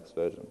 or the next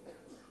version.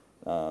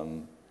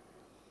 And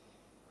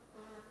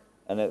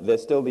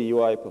there's still the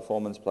UI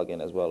performance plugin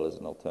as well as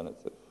an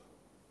alternative.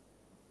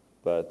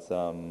 But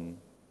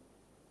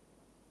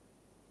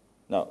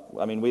no,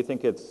 I mean we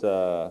think it's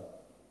a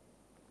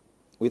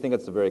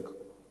very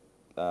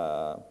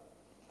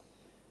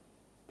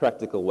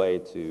practical way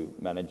to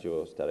manage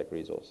your static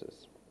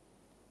resources.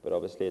 But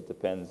obviously it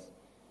depends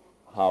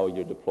how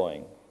you're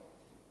deploying.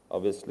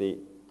 Obviously,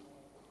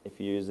 if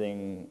you're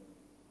using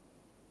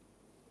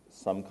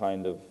some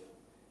kind of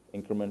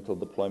incremental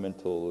deployment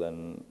tool,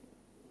 then,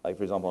 like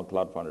for example on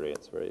Cloud Foundry,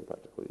 it's very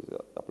practical.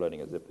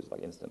 Uploading a zip is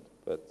like instant.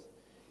 But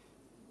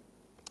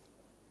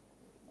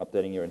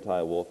updating your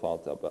entire WAR file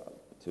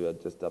to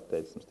just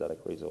update some static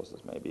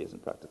resources maybe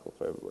isn't practical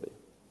for everybody.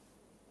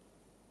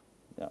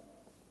 Yeah.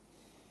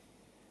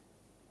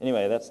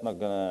 Anyway, that's not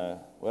going to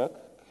work.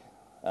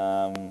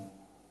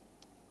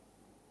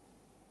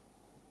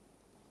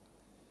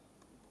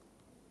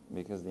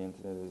 Because the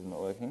internet is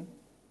not working.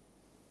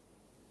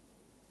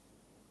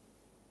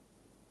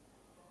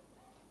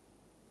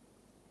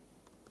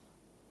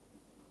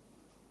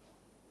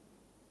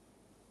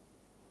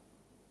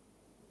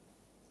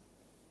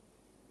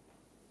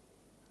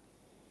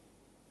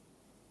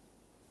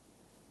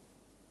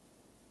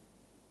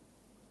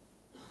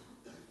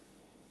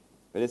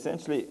 But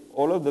essentially,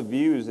 all of the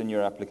views in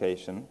your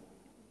application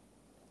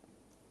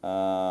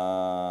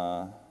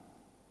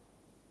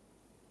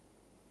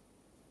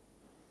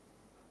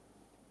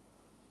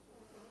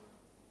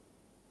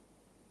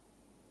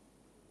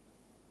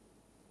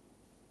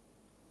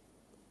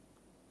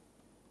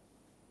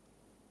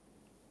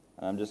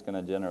I'm just going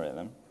to generate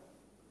them.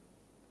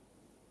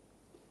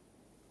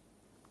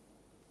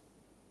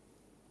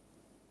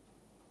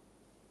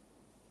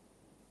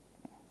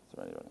 It's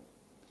already running.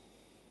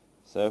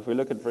 So if we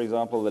look at, for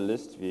example, the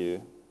list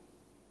view,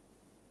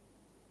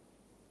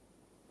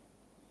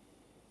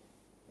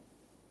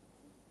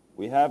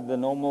 we have the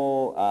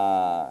normal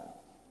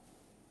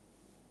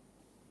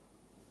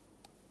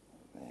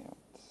layout.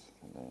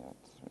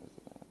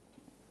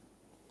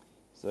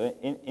 So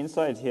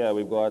inside here,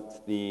 we've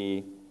got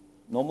the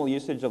normal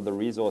usage of the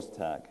resource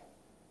tag.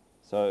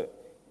 So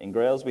in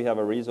Grails, we have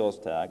a resource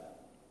tag.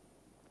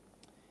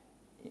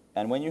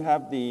 And when you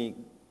have the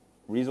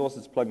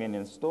resources plugin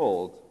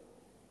installed,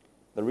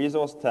 the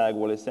resource tag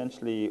will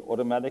essentially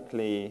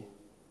automatically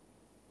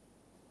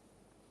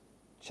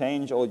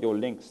change all your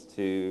links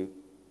to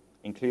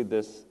include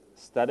this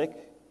static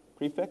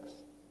prefix.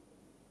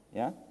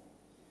 Yeah?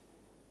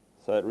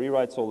 So it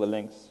rewrites all the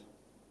links,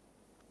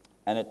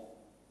 and it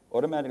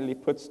automatically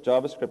puts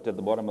JavaScript at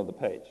the bottom of the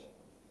page.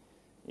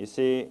 You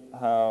see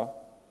how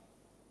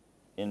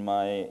in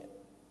my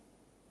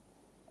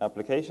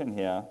application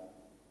here,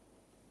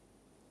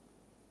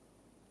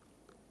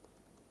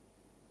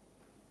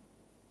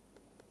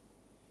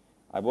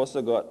 I've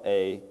also got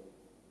a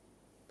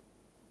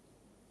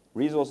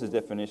resources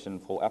definition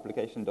for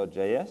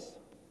application.js.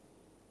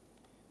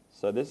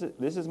 So this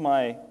is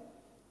my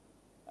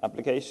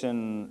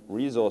application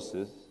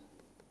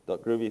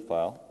resources.groovy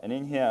file, and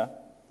in here,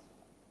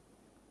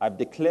 I've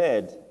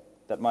declared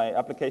that my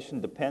application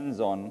depends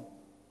on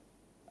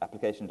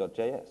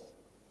application.js.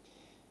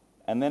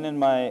 And then in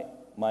my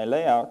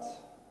layout,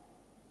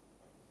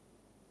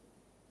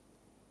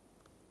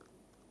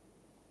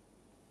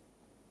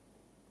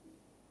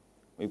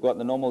 we've got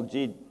the normal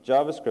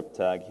JavaScript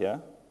tag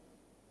here,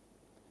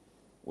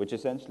 which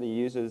essentially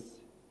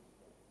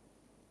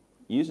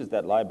uses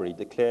that library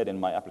declared in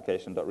my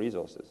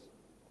application.resources.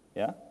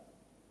 Yeah?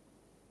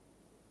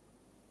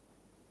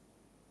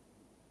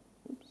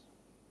 Oops.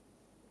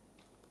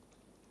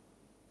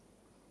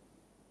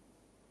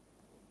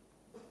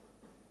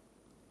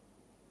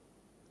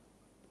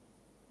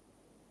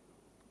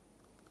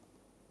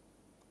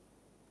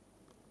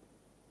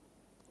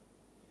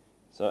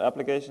 So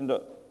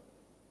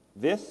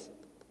this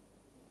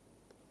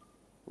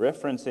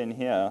reference in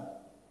here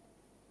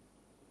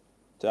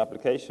to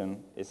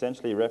application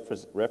essentially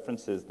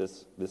references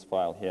this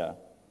file here.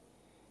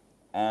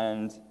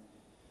 And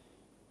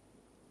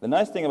the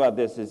nice thing about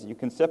this is you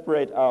can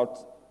separate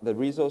out the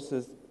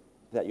resources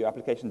that your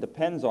application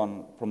depends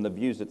on from the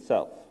views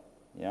itself.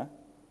 Yeah?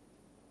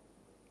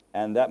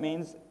 And that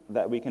means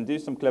that we can do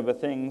some clever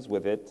things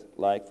with it,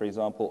 like, for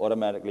example,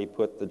 automatically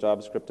put the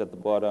JavaScript at the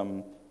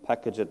bottom,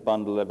 package it,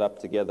 bundle it up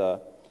together.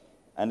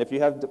 And if you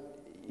have,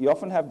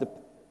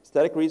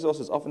 static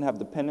resources often have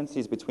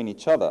dependencies between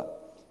each other.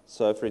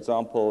 So, for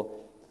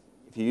example,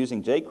 if you're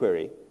using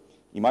jQuery,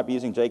 you might be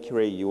using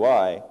jQuery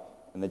UI,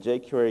 and the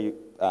jQuery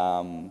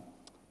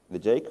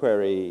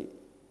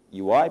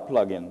UI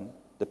plugin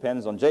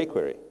depends on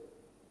jQuery,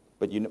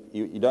 but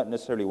you don't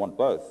necessarily want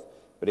both.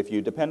 But if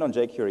you depend on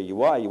jQuery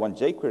UI, you want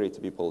jQuery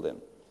to be pulled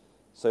in.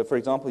 So, for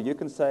example, you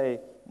can say,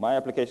 my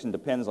application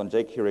depends on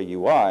jQuery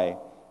UI,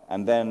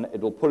 and then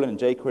it will pull in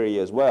jQuery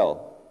as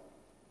well,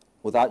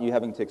 without you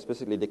having to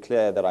explicitly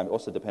declare that I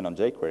also depend on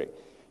jQuery.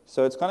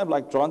 So it's kind of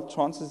like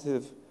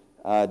transitive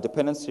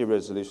dependency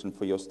resolution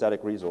for your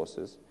static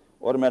resources,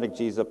 automatic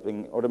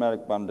gzipping,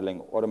 automatic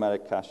bundling,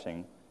 automatic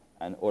caching,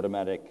 and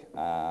automatic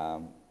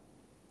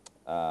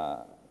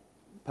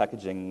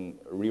packaging,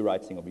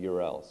 rewriting of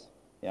URLs,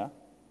 yeah,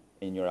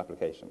 in your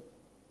application.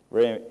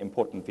 Very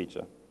important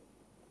feature.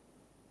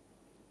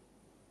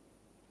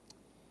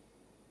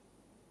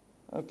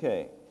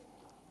 Okay.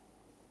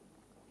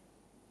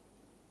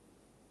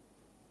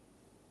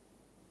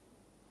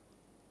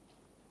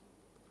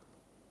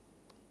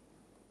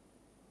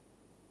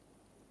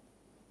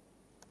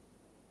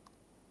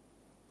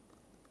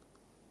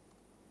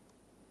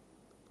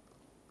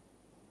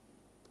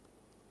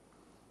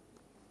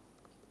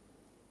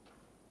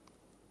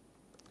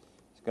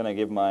 Going to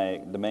give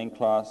my domain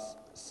class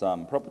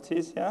some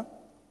properties here.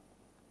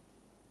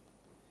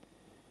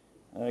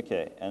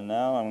 Okay, and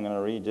now I'm going to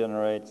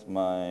regenerate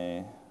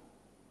my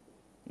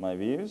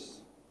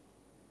views.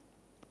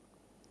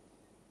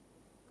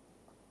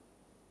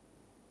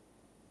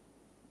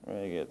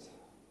 Very good.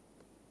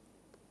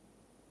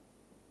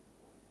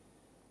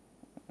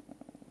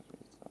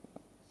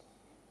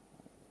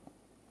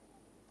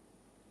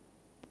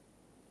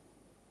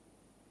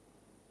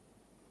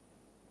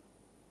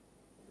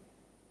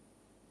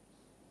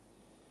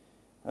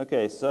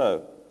 Okay,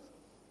 so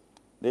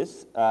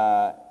this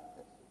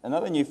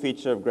another new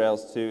feature of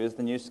Grails 2 is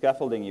the new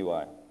scaffolding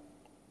UI.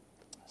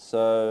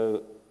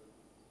 So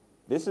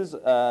this is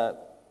the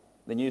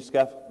new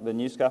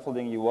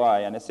scaffolding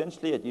UI, and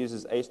essentially it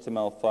uses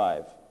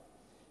HTML5.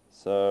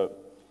 So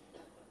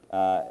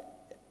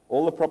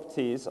all the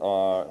properties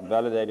are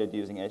validated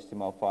using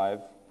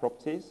HTML5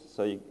 properties.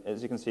 So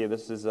as you can see,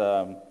 this is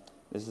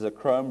a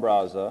Chrome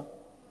browser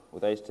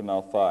with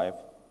HTML5.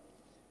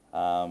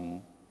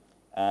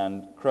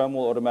 And Chrome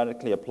will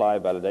automatically apply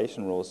validation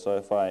rules. So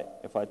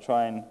if I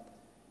try and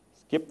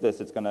skip this,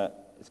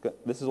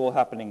 this is all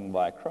happening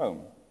via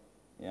Chrome,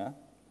 yeah.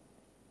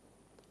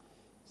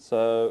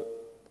 So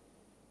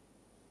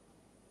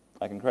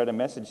I can create a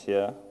message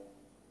here.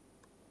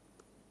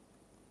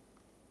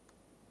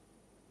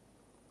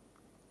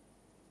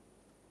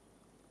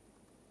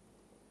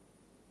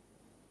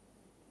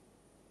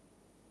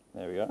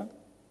 There we go.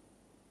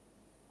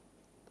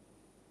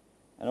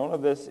 And all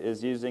of this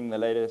is using the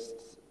latest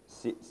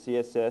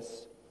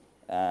CSS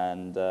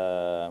and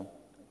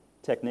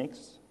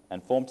techniques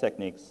and form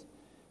techniques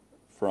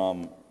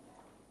from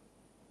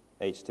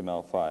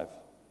HTML5.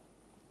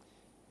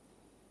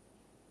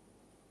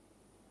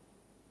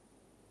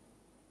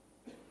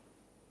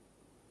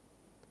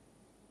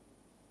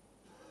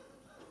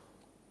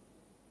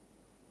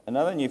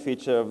 Another new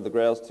feature of the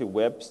Grails 2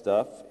 web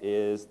stuff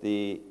is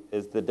the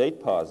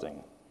date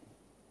parsing.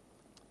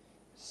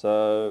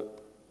 So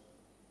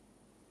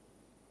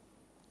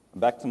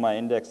back to my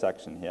index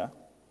action here.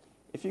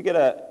 If you get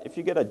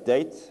a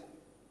date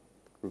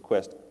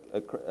request,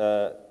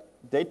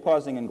 date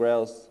parsing in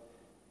Grails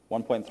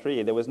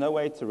 1.3, there was no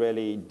way to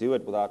really do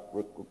it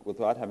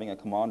without having a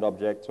command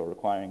object or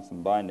requiring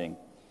some binding.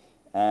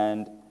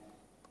 And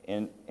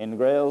in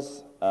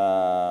Grails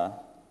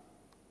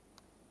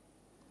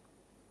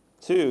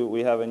 2,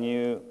 we have a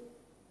new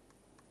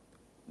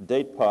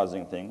date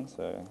parsing thing.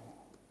 So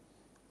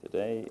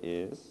today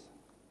is.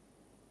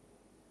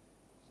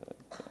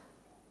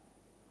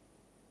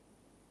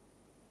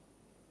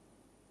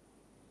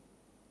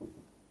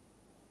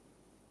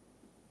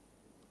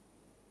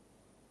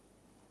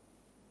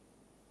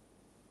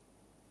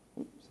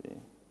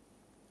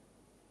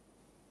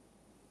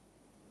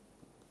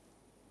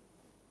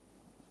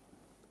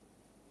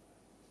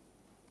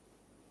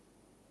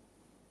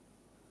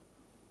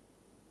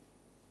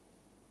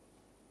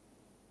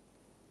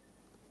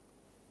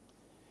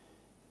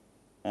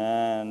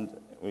 And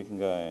we can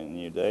go in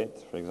new date,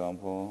 for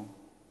example.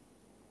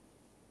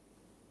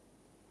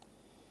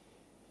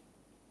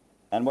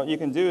 And what you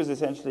can do is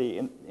essentially,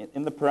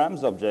 in the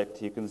params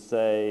object, you can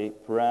say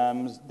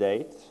params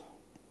date,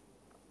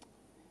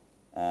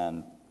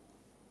 and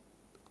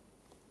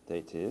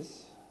date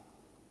is.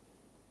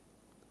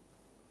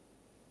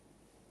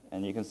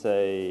 And you can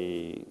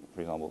say,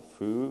 for example,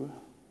 foo.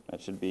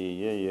 That should be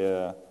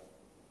year,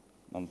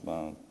 month,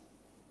 no,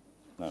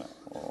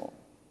 or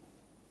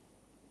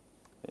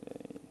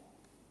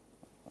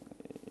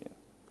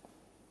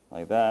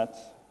like that.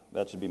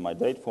 That should be my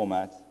date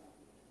format.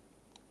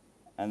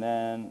 And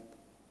then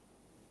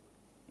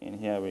in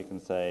here we can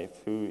say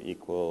foo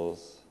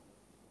equals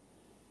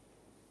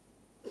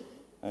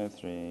 03, 02, 02,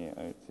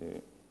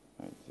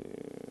 1980,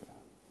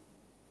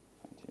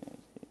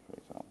 for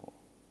example.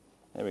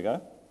 There we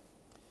go.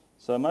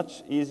 So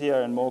much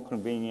easier and more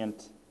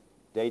convenient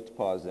date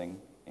parsing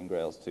in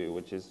Grails 2,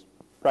 which is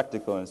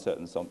practical in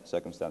certain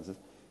circumstances.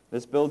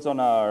 This builds on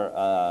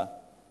our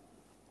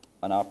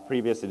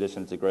previous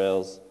addition to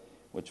Grails,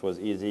 which was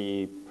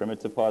easy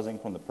primitive parsing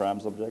from the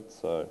params object.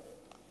 So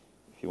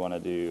if you want to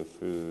do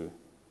foo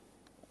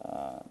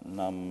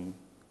num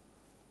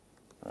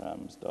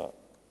params dot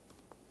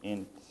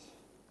int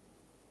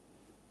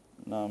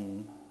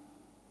num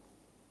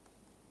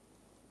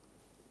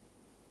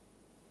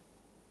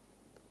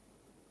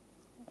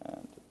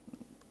and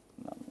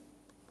num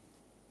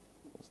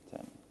equals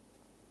 10.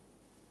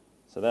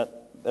 So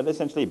that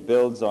essentially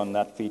builds on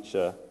that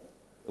feature,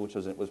 which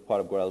was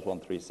part of Grails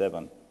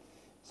 137.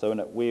 So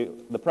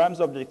the params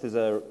object is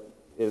a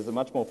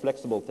much more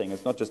flexible thing.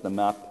 It's not just a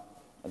map.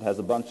 It has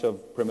a bunch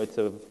of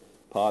primitive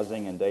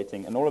parsing and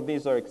dating, and all of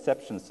these are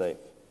exception safe.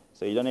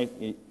 So you don't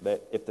need,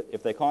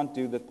 if they can't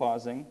do the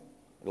parsing,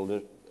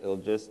 it'll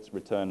just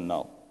return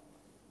null.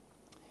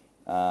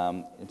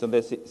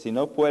 Entonces, si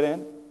no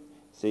pueden,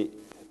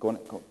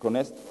 con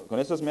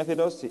estos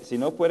métodos, si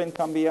no pueden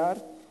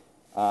cambiar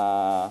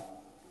la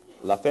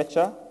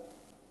fecha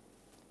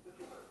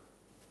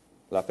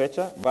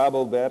va a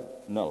volver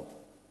null.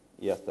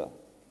 Y ya está.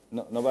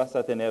 No vas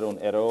a tener un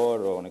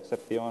error o una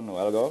excepción o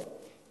algo.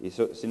 Y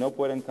si no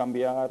pueden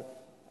cambiar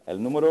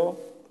el número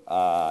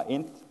a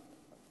int,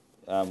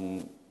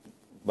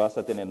 vas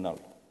a tener null.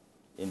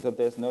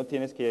 Entonces no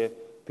tienes que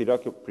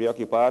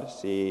preocupar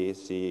si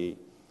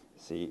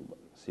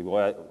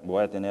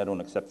voy a tener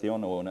una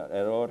excepción o un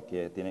error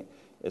que tiene.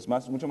 Es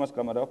mucho más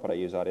cómodo para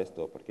usar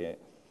esto, porque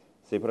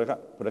si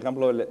por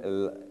ejemplo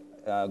el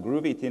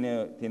Groovy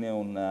tiene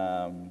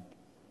un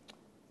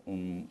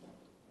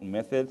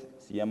method,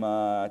 se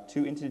llama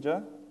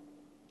toInteger,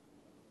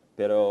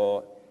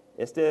 pero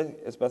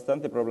este es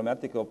bastante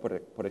problemático.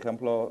 Por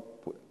ejemplo,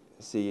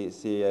 si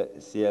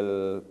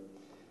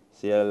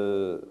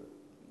el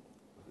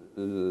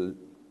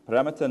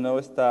parámetro no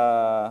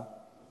está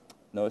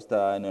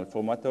en el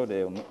formato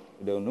de un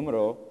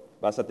número,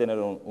 vas a tener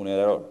un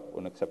error,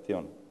 una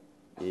excepción.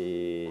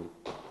 Y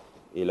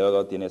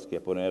luego tienes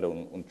que poner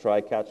un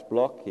try-catch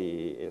block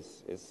y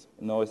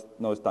no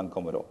es tan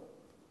cómodo.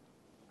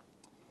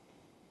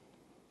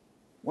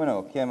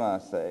 Bueno, ¿qué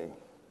más hay?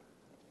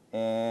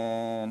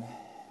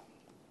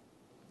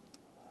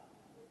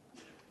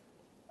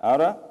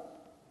 Ahora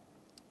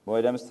voy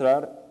a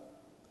demostrar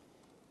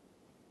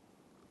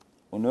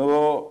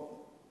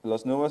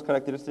las nuevas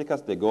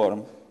características de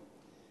GORM.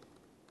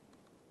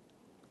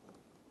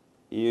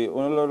 Y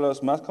uno de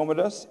los más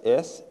cómodos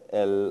es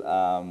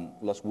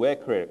los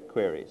where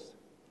queries.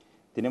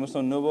 Tenemos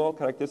una nueva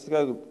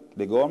característica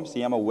de GORM, se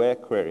llama where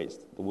queries.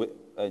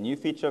 A new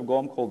feature of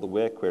GORM called the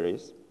where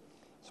queries.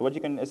 So what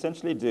you can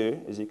essentially do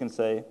is you can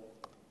say,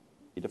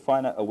 you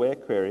define a where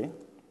query,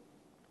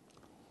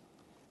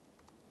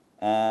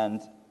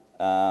 and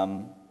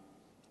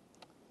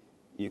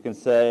you can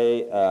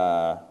say,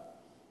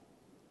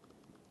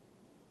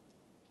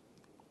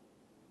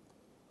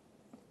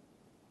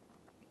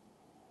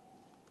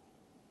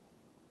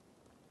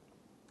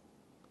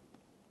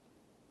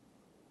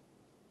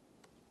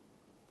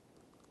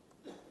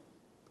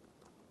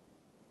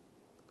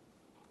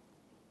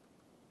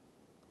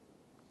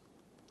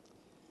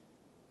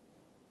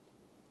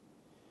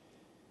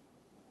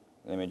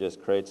 let me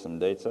just create some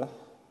data.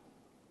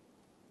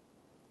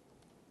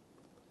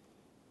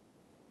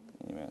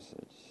 New message.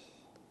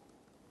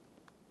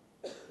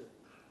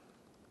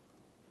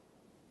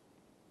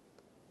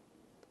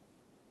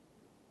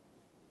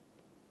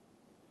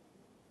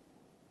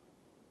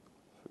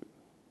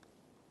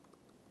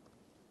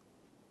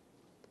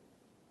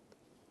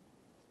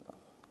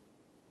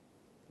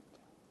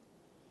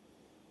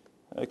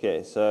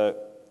 Okay, so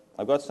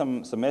I've got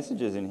some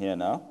messages in here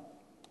now,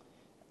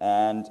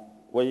 and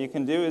what you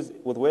can do is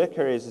with where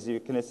queries is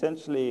you can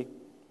essentially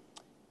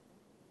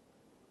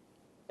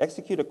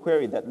execute a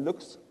query that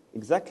looks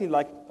exactly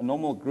like a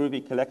normal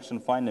Groovy collection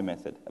finder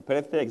method.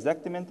 Aparece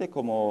exactamente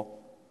como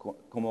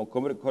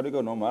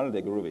código normal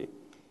de Groovy.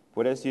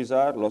 Puedes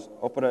usar los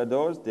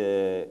operadores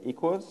de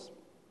equals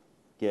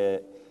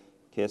que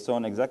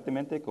son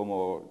exactamente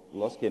como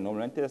los que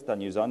normalmente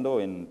están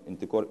usando en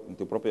tu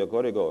propio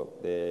código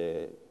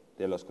de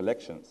los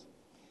collections.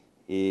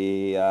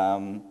 Y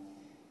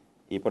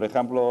por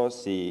ejemplo,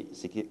 si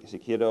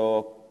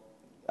quiero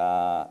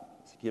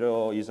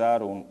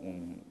usar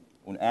un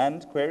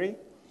AND query,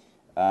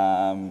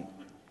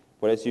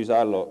 puedes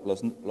usar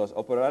los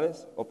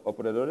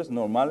operadores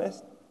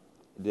normales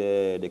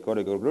de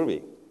código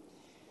Groovy.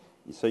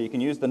 So you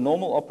can use the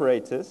normal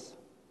operators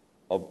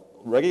of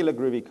regular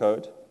Groovy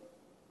code,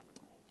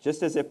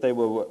 just as if they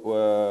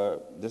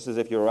just as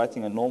if you're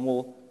writing a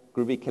normal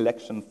Groovy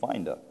collection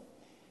finder.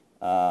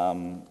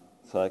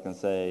 So I can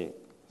say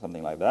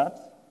something like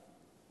that.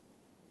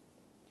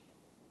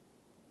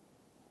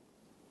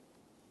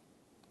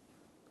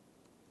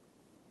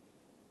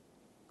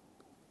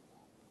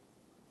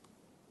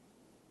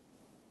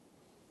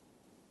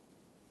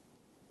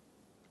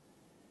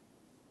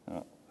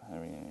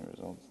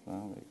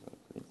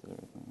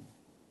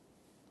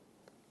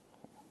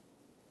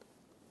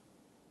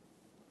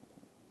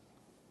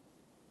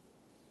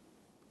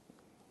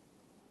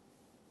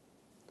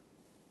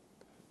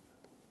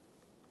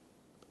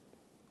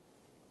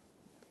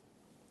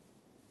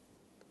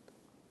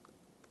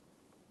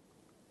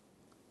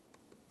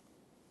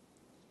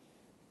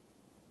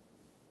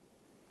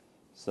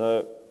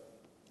 So,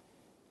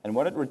 and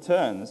what it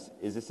returns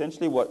is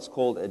essentially what's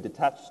called a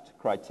detached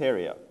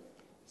criteria.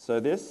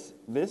 So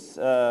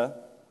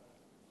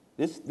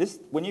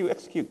when you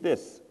execute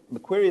this, the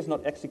query is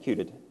not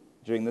executed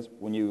during this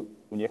when you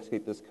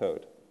execute this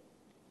code.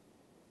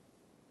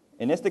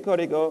 En este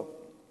código,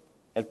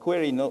 el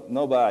query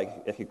no va a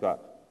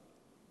ejecutar.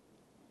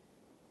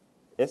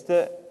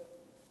 Esta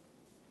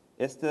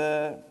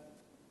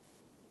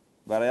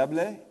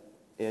variable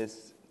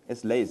es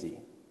lazy,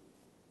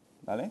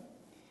 ¿vale?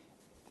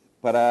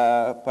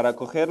 Para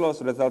coger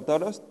los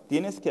resultados,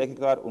 tienes que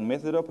ejecutar un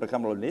método, por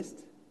ejemplo,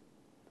 list,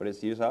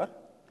 puedes usar,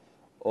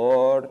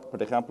 o,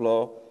 por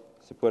ejemplo,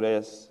 si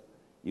puedes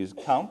use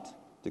count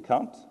to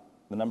count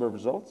the number of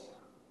results.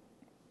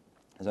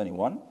 There's only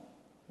one,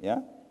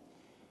 yeah?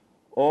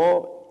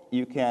 Or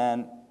you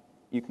can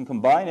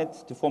combine it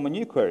to form a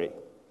new query.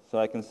 So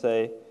I can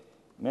say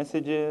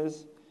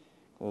messages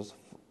goes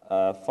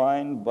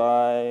find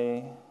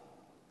by,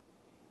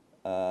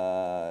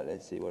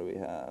 let's see what we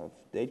have,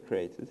 date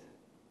created,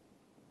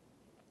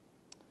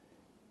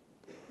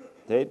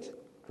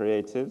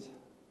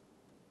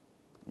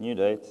 new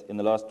date in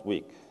the last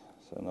week.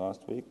 So in the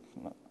last week,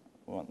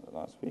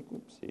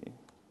 whoopsie.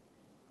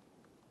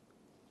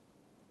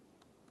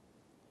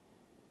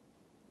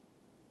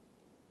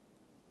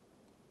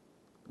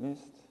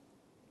 List,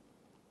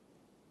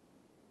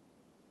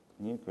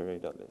 new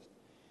query.list.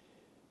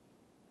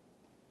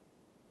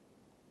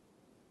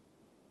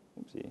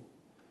 Oopsie.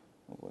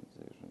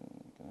 Object.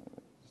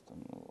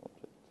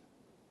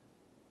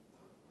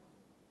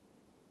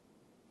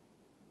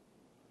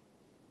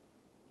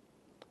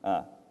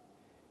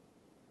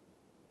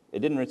 It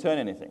didn't return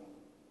anything.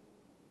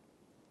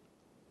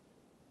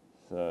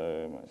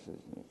 So, message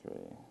new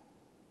query.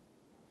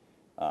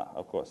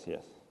 Of course,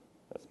 yes.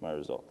 That's my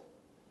result.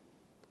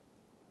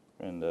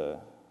 And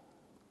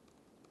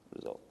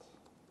result.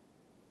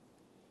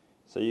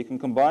 So you can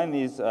combine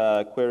these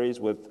queries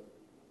with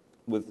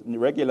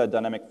regular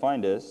dynamic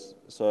finders.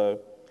 So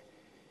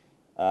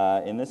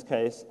in this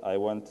case, I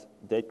want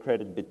date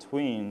created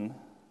between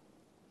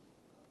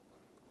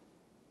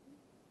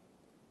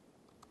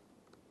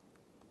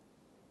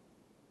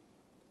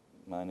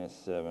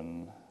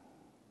 -7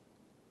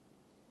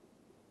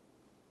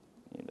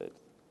 new date.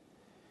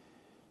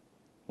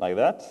 Like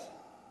that.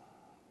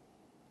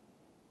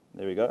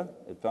 There we go,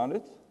 it found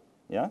it,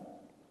 yeah?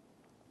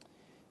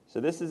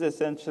 So this is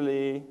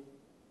essentially,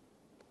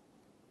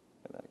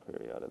 get that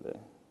query out of there.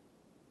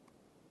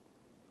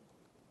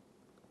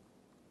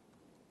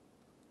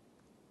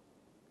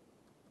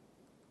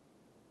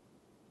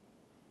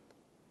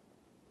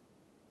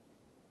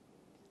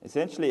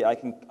 Essentially, I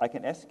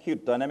can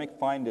execute dynamic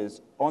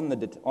finders on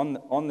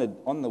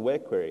the where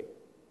query,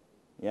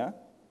 yeah?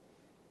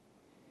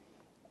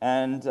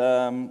 And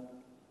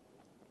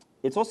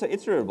it's also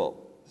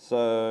iterable.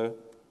 So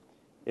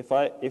if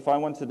I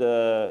wanted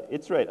to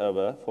iterate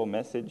over for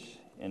message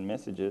in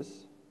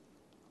messages,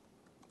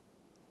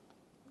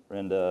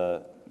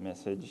 render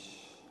message,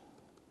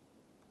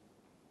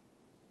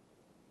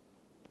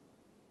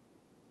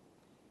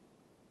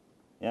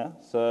 yeah.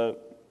 So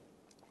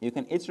you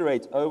can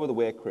iterate over the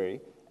where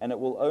query, and it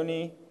will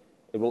only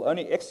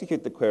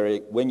execute the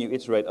query when you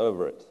iterate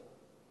over it,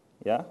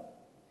 yeah.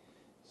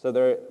 So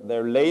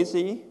they're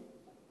lazy,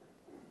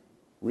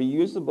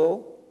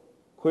 reusable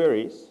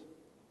queries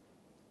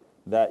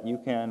that you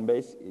can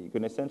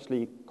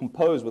essentially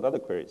compose with other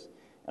queries.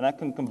 And I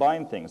can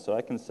combine things. So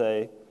I can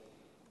say,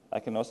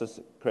 I can also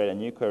create a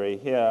new query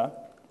here,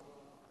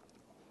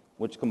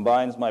 which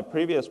combines my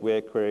previous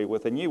where query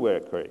with a new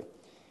where query.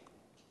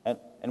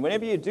 And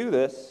whenever you do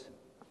this,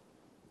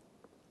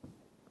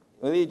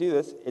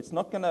 it's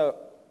not going to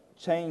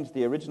change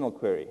the original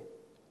query.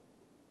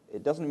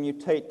 It doesn't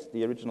mutate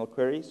the original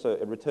query, so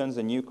it returns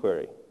a new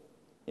query.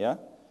 Yeah?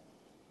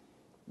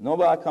 No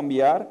va a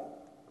cambiar,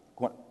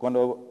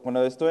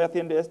 cuando estoy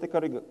haciendo este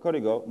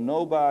código,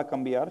 no va a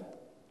cambiar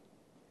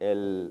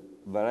el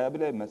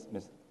variable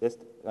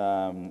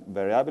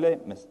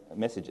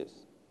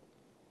messages.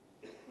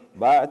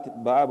 Va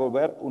a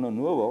volver un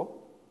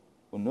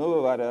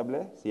nuevo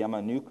variable, se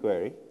llama new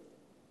query,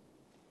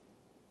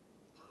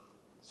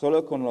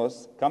 solo con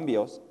los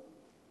cambios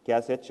que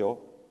has hecho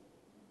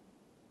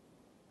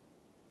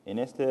en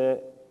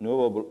este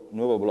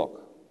nuevo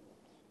block.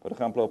 Por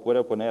ejemplo,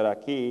 puedo poner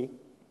aquí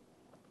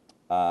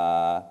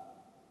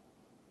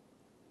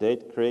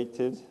date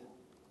created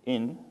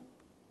in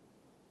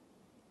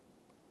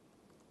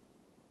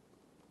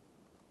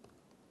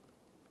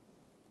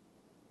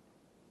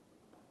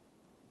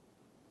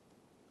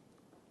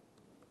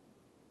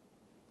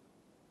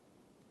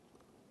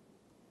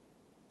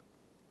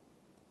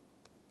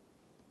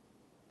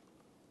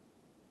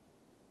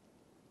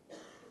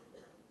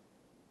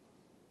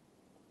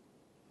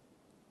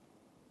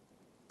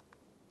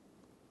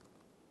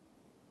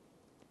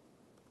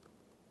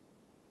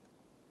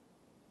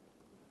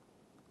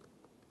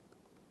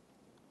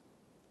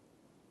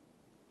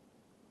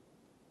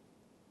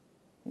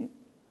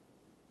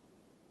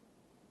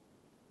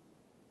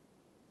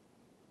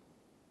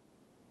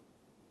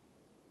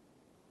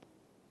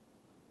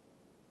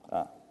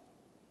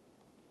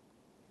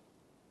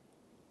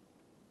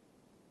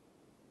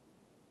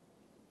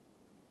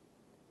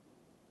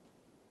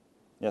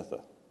Ya está.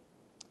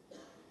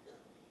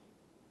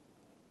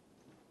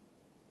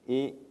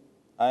 Y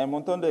hay un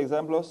montón de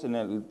ejemplos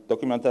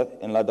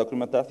en la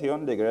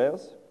documentación de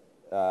Grails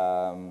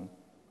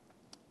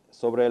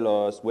sobre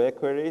los web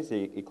queries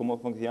y cómo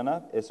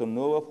funciona. Es una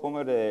nueva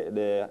forma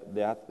de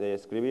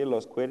escribir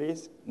los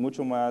queries,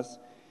 mucho más,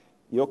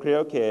 yo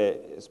creo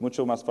que es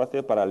mucho más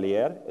fácil para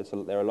leer.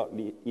 They're a lot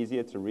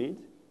easier to read.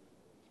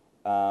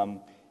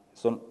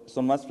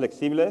 Son más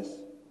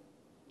flexibles.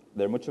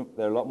 They're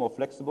a lot more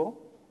flexible.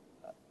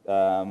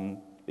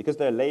 Because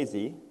they're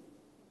lazy,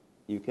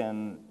 you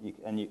don't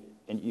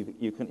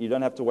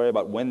have to worry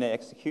about when they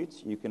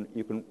execute. You can,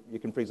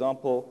 for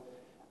example,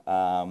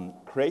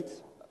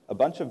 create a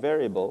bunch of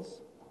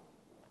variables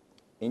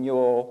in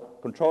your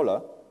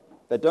controller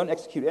that don't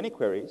execute any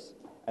queries,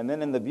 and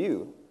then in the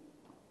view,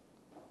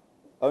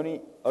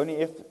 only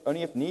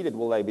if needed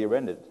will they be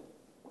rendered.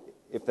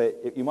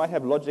 If you might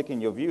have logic in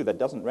your view that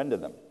doesn't render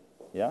them,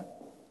 yeah.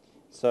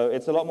 So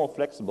it's a lot more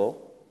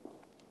flexible,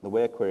 the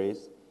where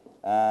queries,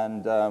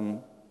 and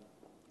a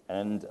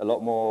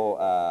lot more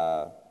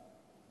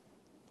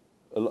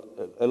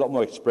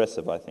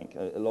expressive, I think.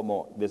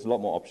 There's a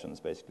lot more options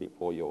basically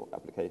for your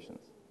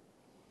applications.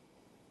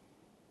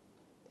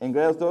 En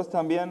Grails 2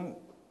 también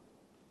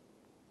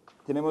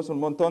tenemos un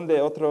montón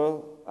de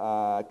otras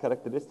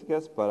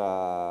características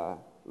para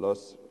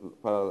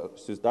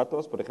sus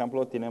datos. Por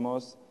ejemplo,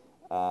 tenemos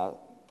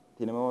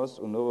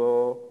un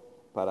nuevo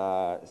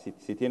para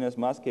si tienes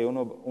más que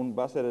un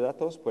base de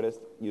datos, puedes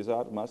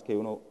usar más que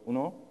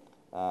uno.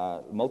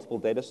 Multiple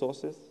data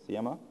sources se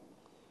llama.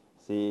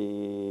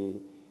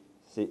 Si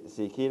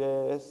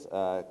quieres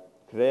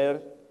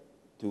crear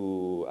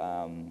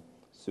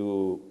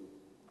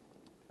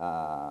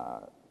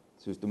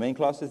sus domain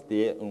classes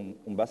de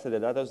un base de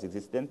datos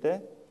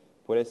existente,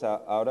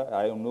 ahora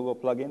hay un nuevo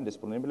plugin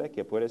disponible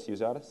que puedes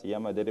usar, se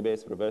llama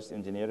Database Reverse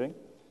Engineering.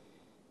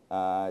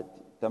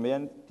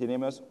 También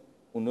tenemos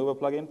un nuevo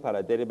plugin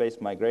para Database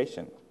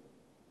Migration.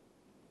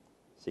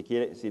 Si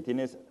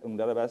tienes un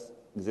database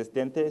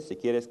existente, si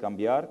quieres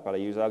cambiar para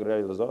usar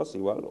Grails 2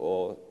 igual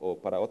o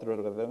para otras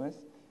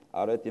razones,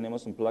 ahora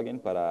tenemos un plugin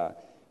para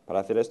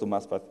hacer esto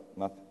más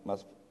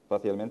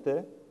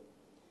fácilmente.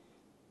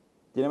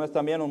 Tenemos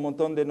también un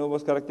montón de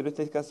nuevas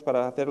características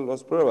para hacer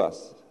las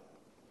pruebas.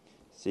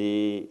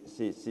 Si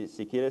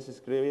quieres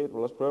escribir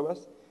las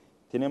pruebas,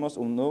 tenemos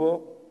un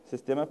nuevo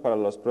sistema para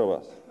las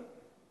pruebas.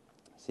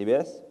 Si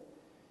ves,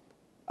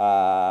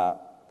 ahora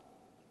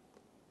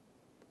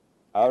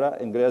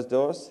en Grails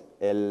 2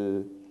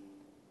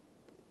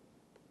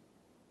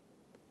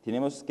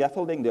 tenemos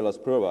scaffolding de las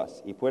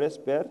pruebas y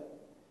puedes ver,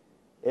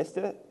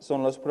 estas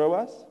son las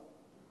pruebas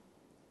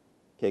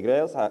que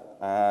Grails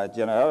ha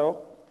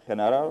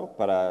generado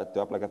para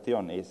tu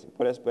aplicación. Y si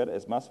puedes ver,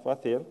 es más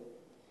fácil.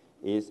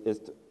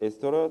 Es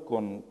todo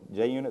con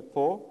JUnit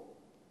 4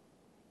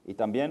 y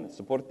también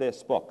soporte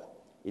Spock.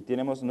 Y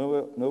tenemos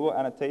nuevas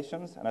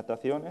anotaciones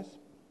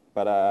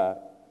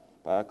para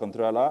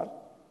controlar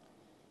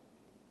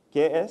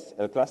qué es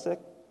el clase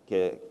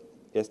que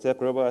esta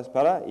prueba es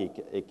para y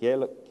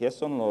qué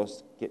son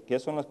las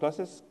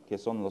clases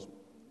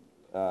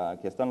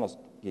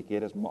que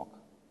quieres mock.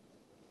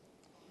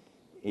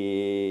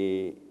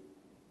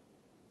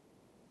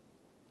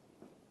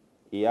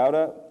 Y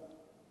ahora,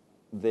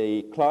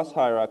 the class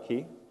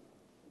hierarchy,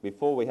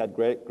 before we had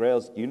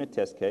Grails unit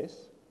test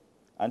case,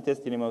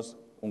 antes teníamos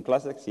un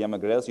clase que se llama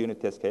Grails unit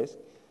test case,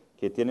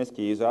 que tienes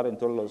que usar en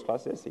todas las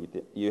clases, y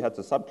you had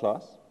a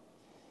subclass.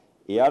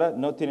 Y ahora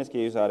no tienes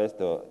que usar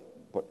esto.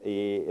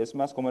 Y es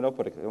más cómodo,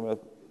 por ejemplo,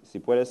 si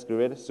puedes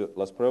escribir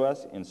las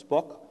pruebas en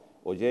Spock,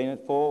 o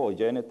JUnit 4, o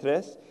JUnit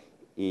 3,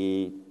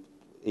 y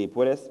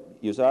puedes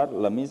usar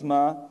la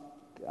misma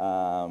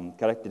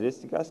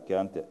características que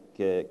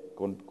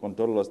con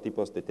todos los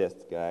tipos de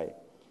tests que hay.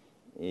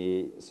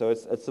 So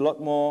it's a lot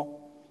more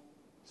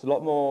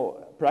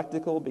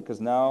practical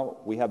because now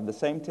we have the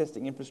same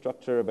testing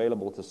infrastructure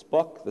available to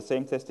Spock, the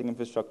same testing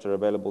infrastructure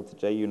available to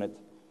JUnit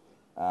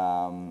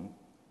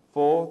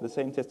 4, the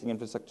same testing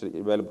infrastructure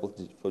available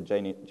for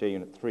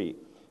JUnit 3,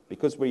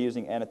 because we're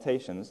using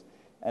annotations,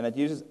 and it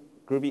uses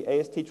Groovy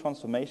AST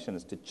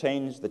transformations to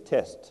change the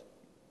test.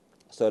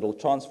 So it'll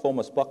transform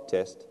a Spock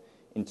test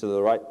into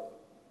the right,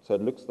 so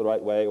it looks the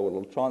right way, or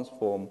it'll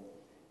transform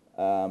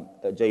a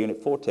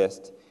JUnit 4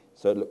 test,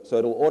 so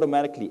it'll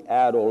automatically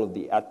add all of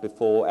the at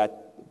before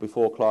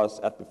class,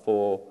 at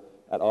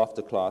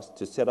after class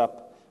to set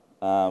up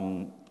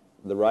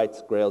the right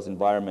Grails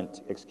environment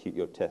to execute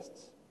your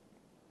tests.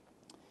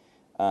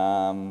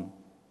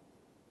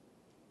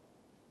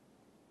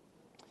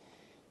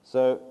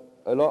 So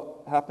a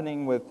lot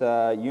happening with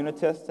unit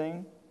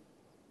testing.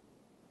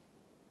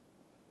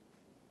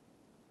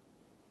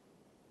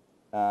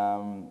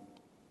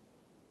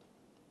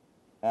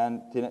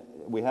 And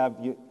we have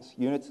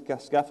unit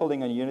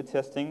scaffolding and unit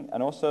testing,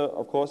 and also,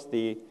 of course,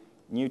 the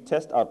new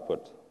test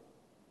output,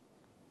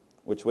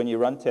 which when you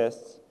run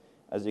tests,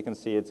 as you can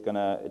see, it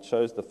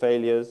shows the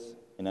failures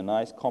in a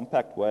nice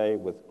compact way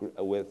with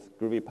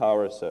groovy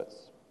power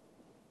asserts.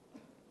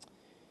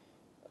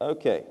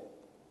 Okay,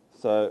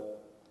 so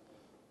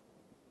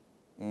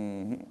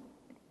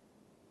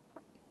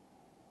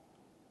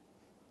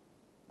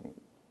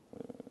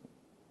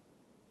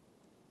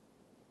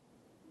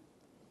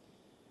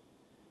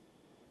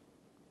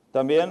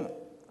también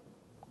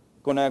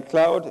con el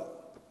cloud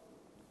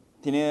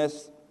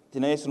tenéis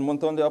un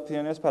montón de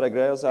opciones para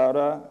Grails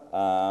ahora,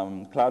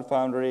 Cloud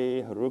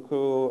Foundry,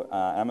 Heroku,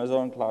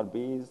 Amazon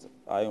CloudBees.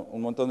 Hay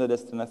un montón de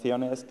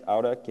destinaciones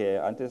ahora que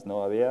antes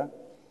no había.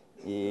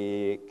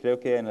 Y creo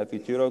que en el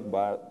futuro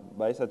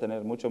vais a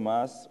tener mucho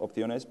más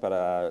opciones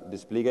para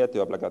despliegue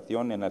tu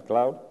aplicación en el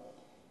cloud.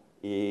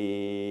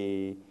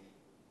 Y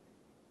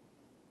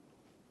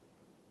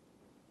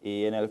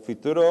en el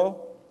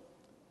futuro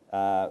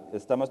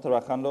estamos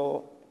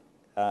trabajando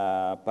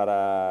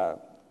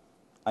para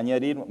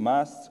añadir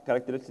más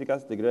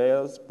características de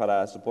Grails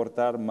para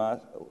soportar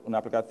más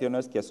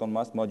aplicaciones que son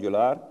más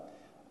modular.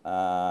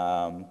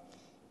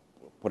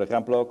 Por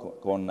ejemplo,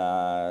 con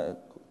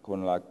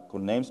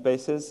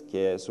namespaces,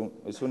 que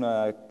es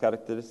una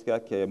característica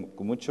que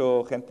mucha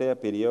gente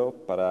pidió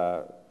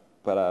para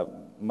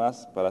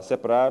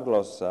separar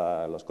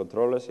los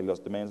controles y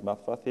los domains más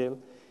fácil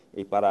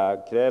y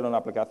para crear una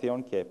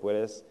aplicación que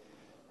puedes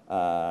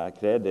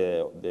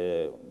crear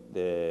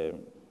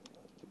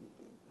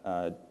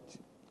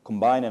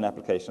combine an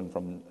application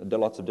from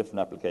lots of different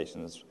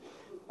applications.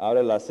 Ahora,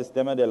 el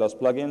sistema de los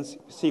plugins,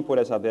 sí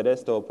puedes hacer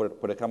esto,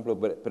 por ejemplo,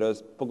 pero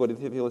es poco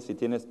difícil si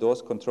tienes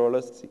dos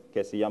controllers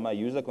que se llama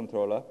user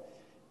controller.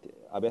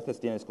 A veces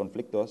tienes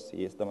conflictos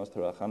y estamos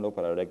trabajando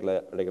para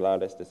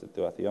arreglar esta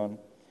situación.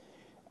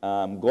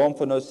 Graeme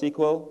for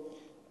NoSQL.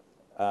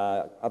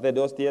 Hace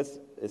 2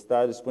 días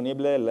está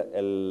disponible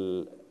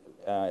el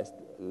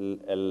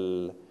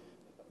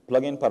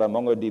plugin para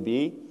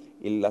MongoDB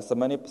y la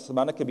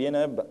semana que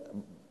viene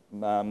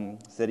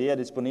sería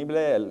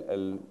disponible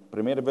la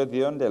primera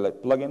versión del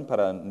plugin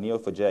para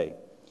Neo4j.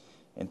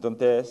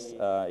 Entonces,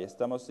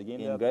 estamos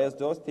siguiendo. En Grails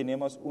 2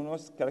 tenemos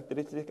unas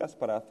características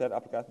para hacer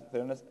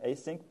aplicaciones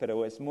async,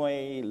 pero es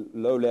muy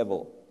low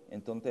level.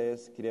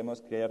 Entonces,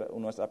 queremos crear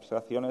unas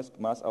abstracciones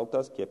más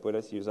altas que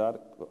puedes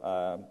usar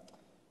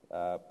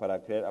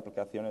para crear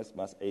aplicaciones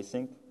más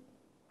async.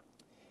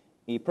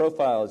 Y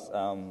profiles,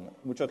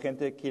 mucha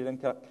gente quiere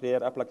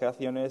crear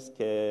aplicaciones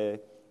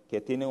que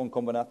tienen una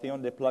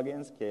combinación de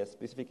plugins que es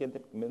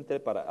específicamente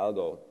para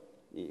algo.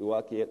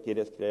 Igual que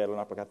quieres crear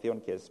una aplicación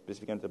que es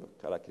específicamente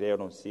para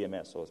crear un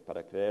CMS o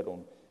para crear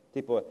un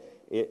tipo.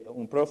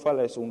 Un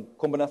profile es una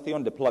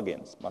combinación de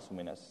plugins, más o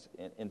menos.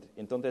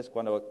 Entonces,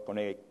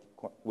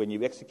 when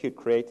you execute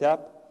create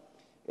app,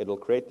 it will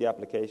create the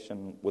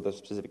application with a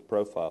specific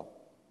profile.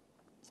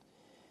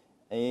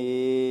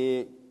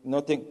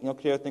 No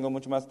creo que tengo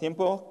mucho más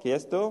tiempo que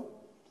esto,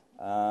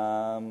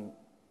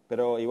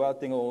 pero igual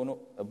tengo un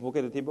poco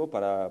de tiempo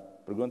para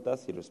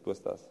preguntas y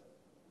respuestas.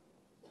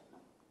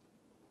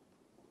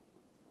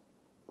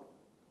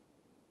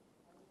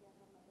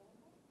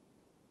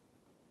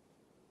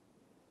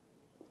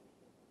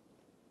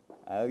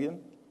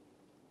 ¿Alguien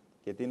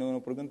que tiene una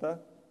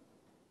pregunta?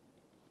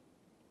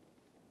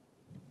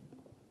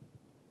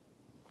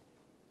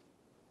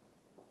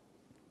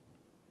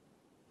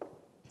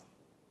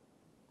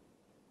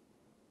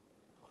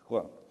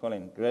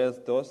 Colin,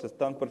 Grails 2 es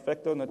tan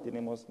perfecto, no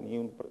tenemos ni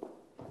un...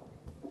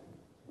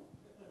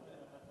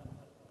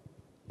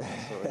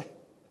 Sorry.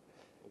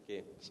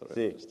 Okay, sorry.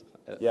 Sí.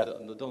 Yeah. I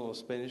don't know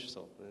Spanish,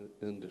 so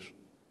in English.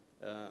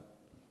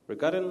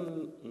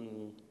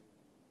 Regarding,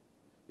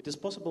 it is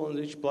possible in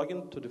each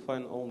plugin to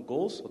define own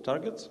goals or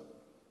targets,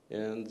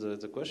 and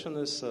the question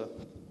is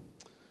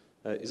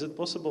it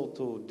possible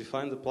to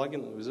define the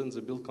plugin within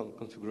the build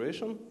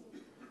configuration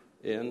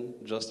and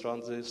just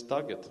run this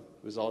target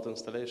without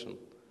installation?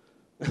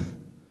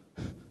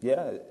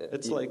 Yeah.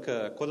 It's like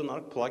a code and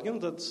arc plugin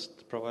that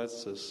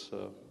provides this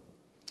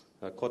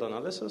code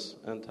analysis,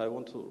 and I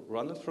want to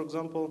run it, for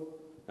example,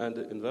 and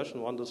in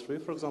version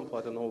 1.3, for example,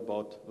 I don't know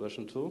about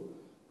version 2,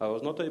 I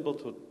was not able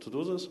to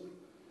do this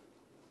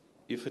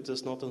if it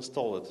is not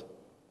installed.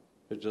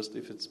 It's just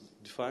if it's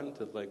defined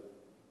as like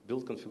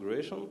build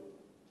configuration,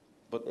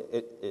 but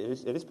it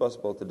is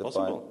possible to define.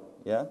 Possible?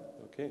 Yeah.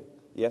 Okay.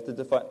 You have to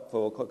define,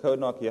 for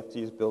CodeNarc, you have to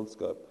use build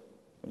scope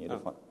when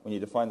you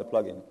define the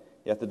plugin.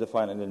 You have to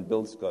define it in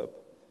build scope.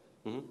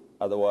 Mm-hmm.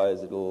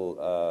 Otherwise, it'll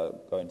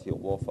go into your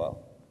WAR file.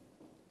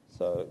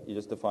 So you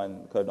just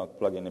define CodeNarc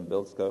plugin in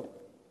build scope,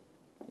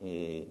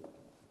 and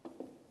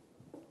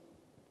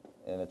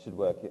it should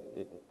work.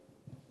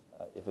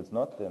 If it's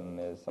not, then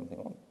there's something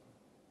wrong.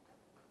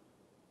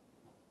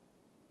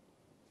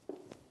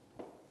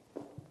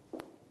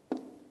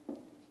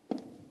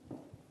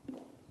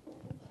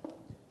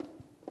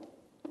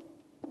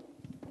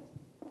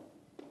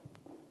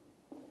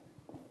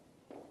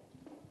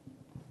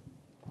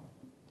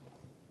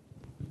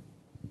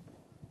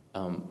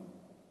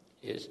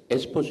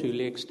 ¿Es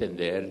posible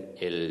extender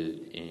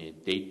el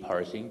date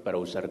parsing para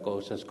usar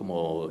cosas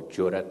como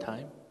Jota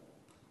Time?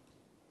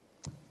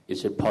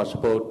 Is it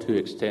possible to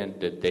extend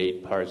the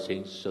date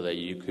parsing so that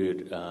you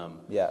could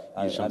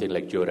use something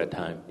like Jota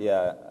time?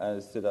 Yeah, I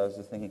was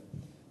just thinking,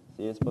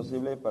 si es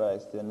posible para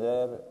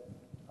extender,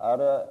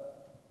 ahora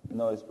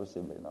no es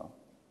posible, no.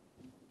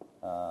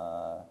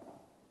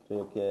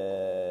 Creo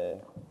que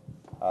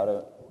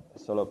ahora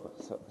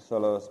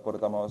solo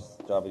soportamos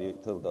Java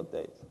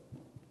util.date,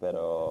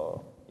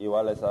 pero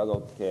igual es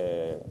algo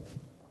que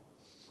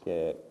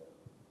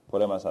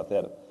podemos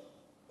hacer.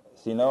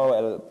 Si no,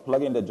 el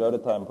plugin de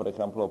JotaTime, por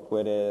ejemplo,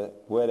 puede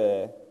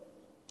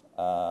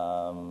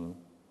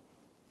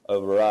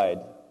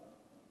override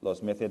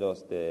los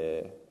métodos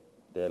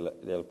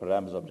del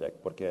Params Object,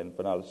 porque en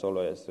final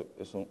solo es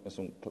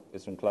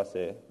un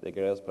clase de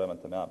Grails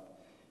Parameter Map.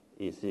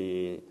 Y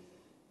si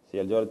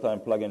el JotaTime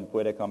plugin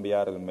puede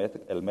cambiar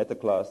el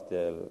metaclass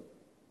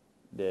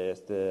de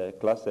esta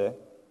clase,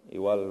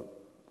 igual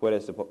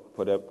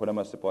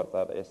podemos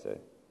soportar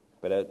ese.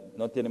 Pero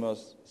no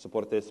tenemos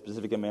soporte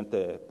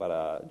específicamente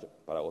para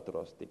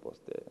otros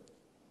tipos de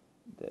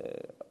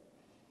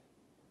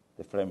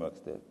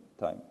frameworks de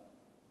time.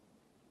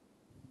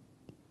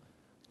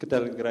 ¿Qué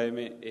tal,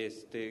 Graeme?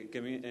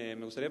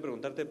 Me gustaría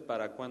preguntarte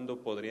para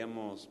cuándo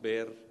podríamos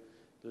ver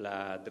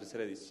la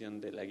tercera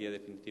edición de la guía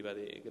definitiva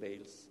de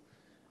Grails.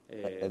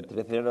 ¿La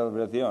tercera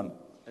versión?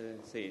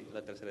 Sí,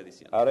 la tercera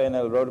edición. Ahora en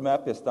el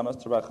roadmap estamos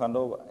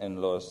trabajando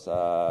en los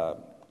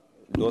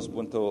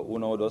 2.1,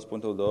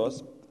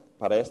 2.2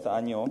 para este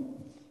año,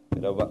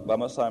 pero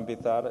vamos a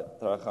empezar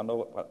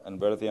trabajando en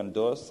versión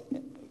 2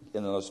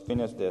 en los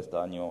fines de este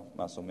año,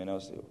 más o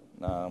menos.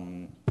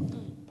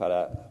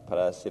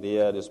 Para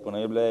sería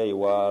disponible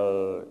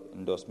igual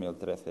en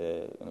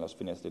 2013, en los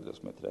fines de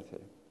 2013.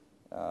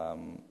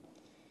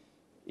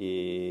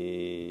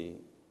 Y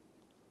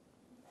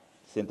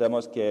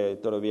sentimos que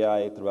todavía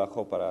hay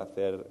trabajo para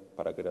hacer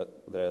para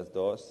Grails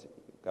 2,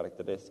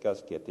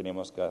 características que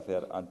tenemos que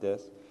hacer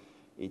antes.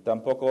 Y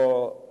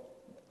tampoco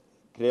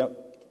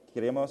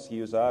queremos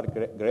usar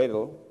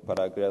Gradle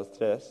para Grails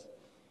 3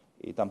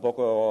 y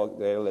tampoco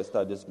Gradle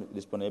está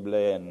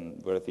disponible en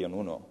versión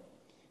 1.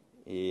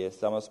 Y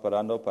estamos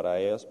esperando para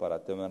ellos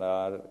para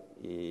terminar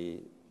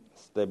y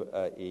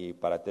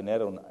para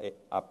tener un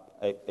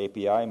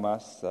API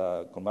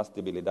con más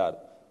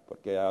estabilidad,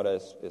 porque ahora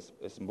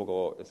es un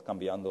poco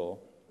cambiando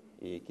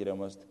y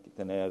queremos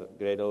tener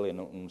Gradle en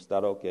un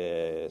estado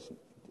que es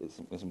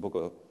un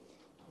poco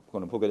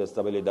con un poco de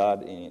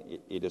estabilidad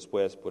y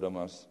después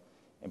podemos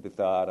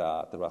empezar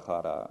a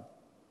trabajar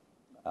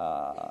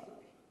a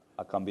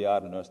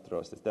cambiar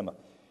nuestro sistema.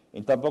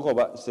 Y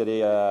tampoco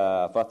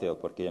sería fácil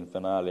porque en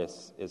final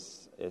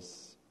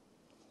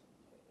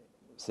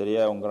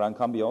sería un gran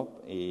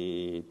cambio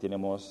y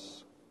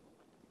tenemos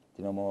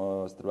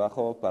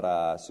trabajo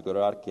para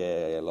asegurar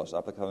que las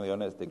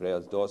aplicaciones de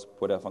Grails 2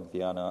 puedan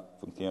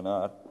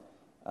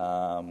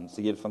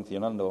seguir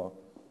funcionando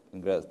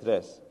en Grails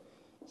 3.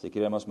 Si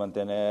queremos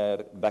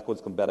mantener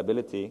backwards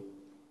compatibility,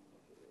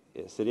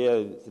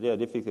 sería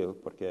difícil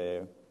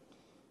porque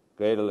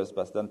Gradle es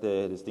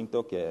bastante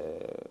distinto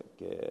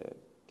que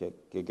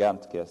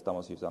Gantt que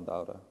estamos usando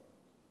ahora.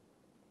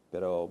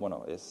 Pero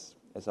bueno, es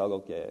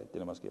algo que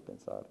tenemos que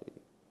pensar y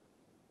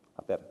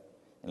hacer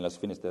en los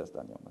fines de este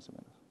año, más o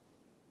menos.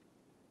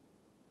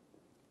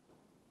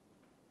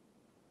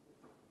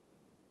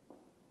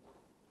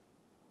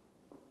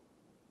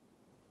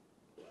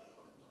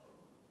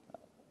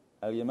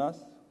 ¿Alguien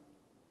más?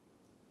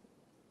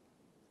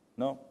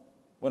 ¿No?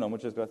 Bueno,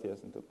 muchas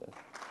gracias entonces.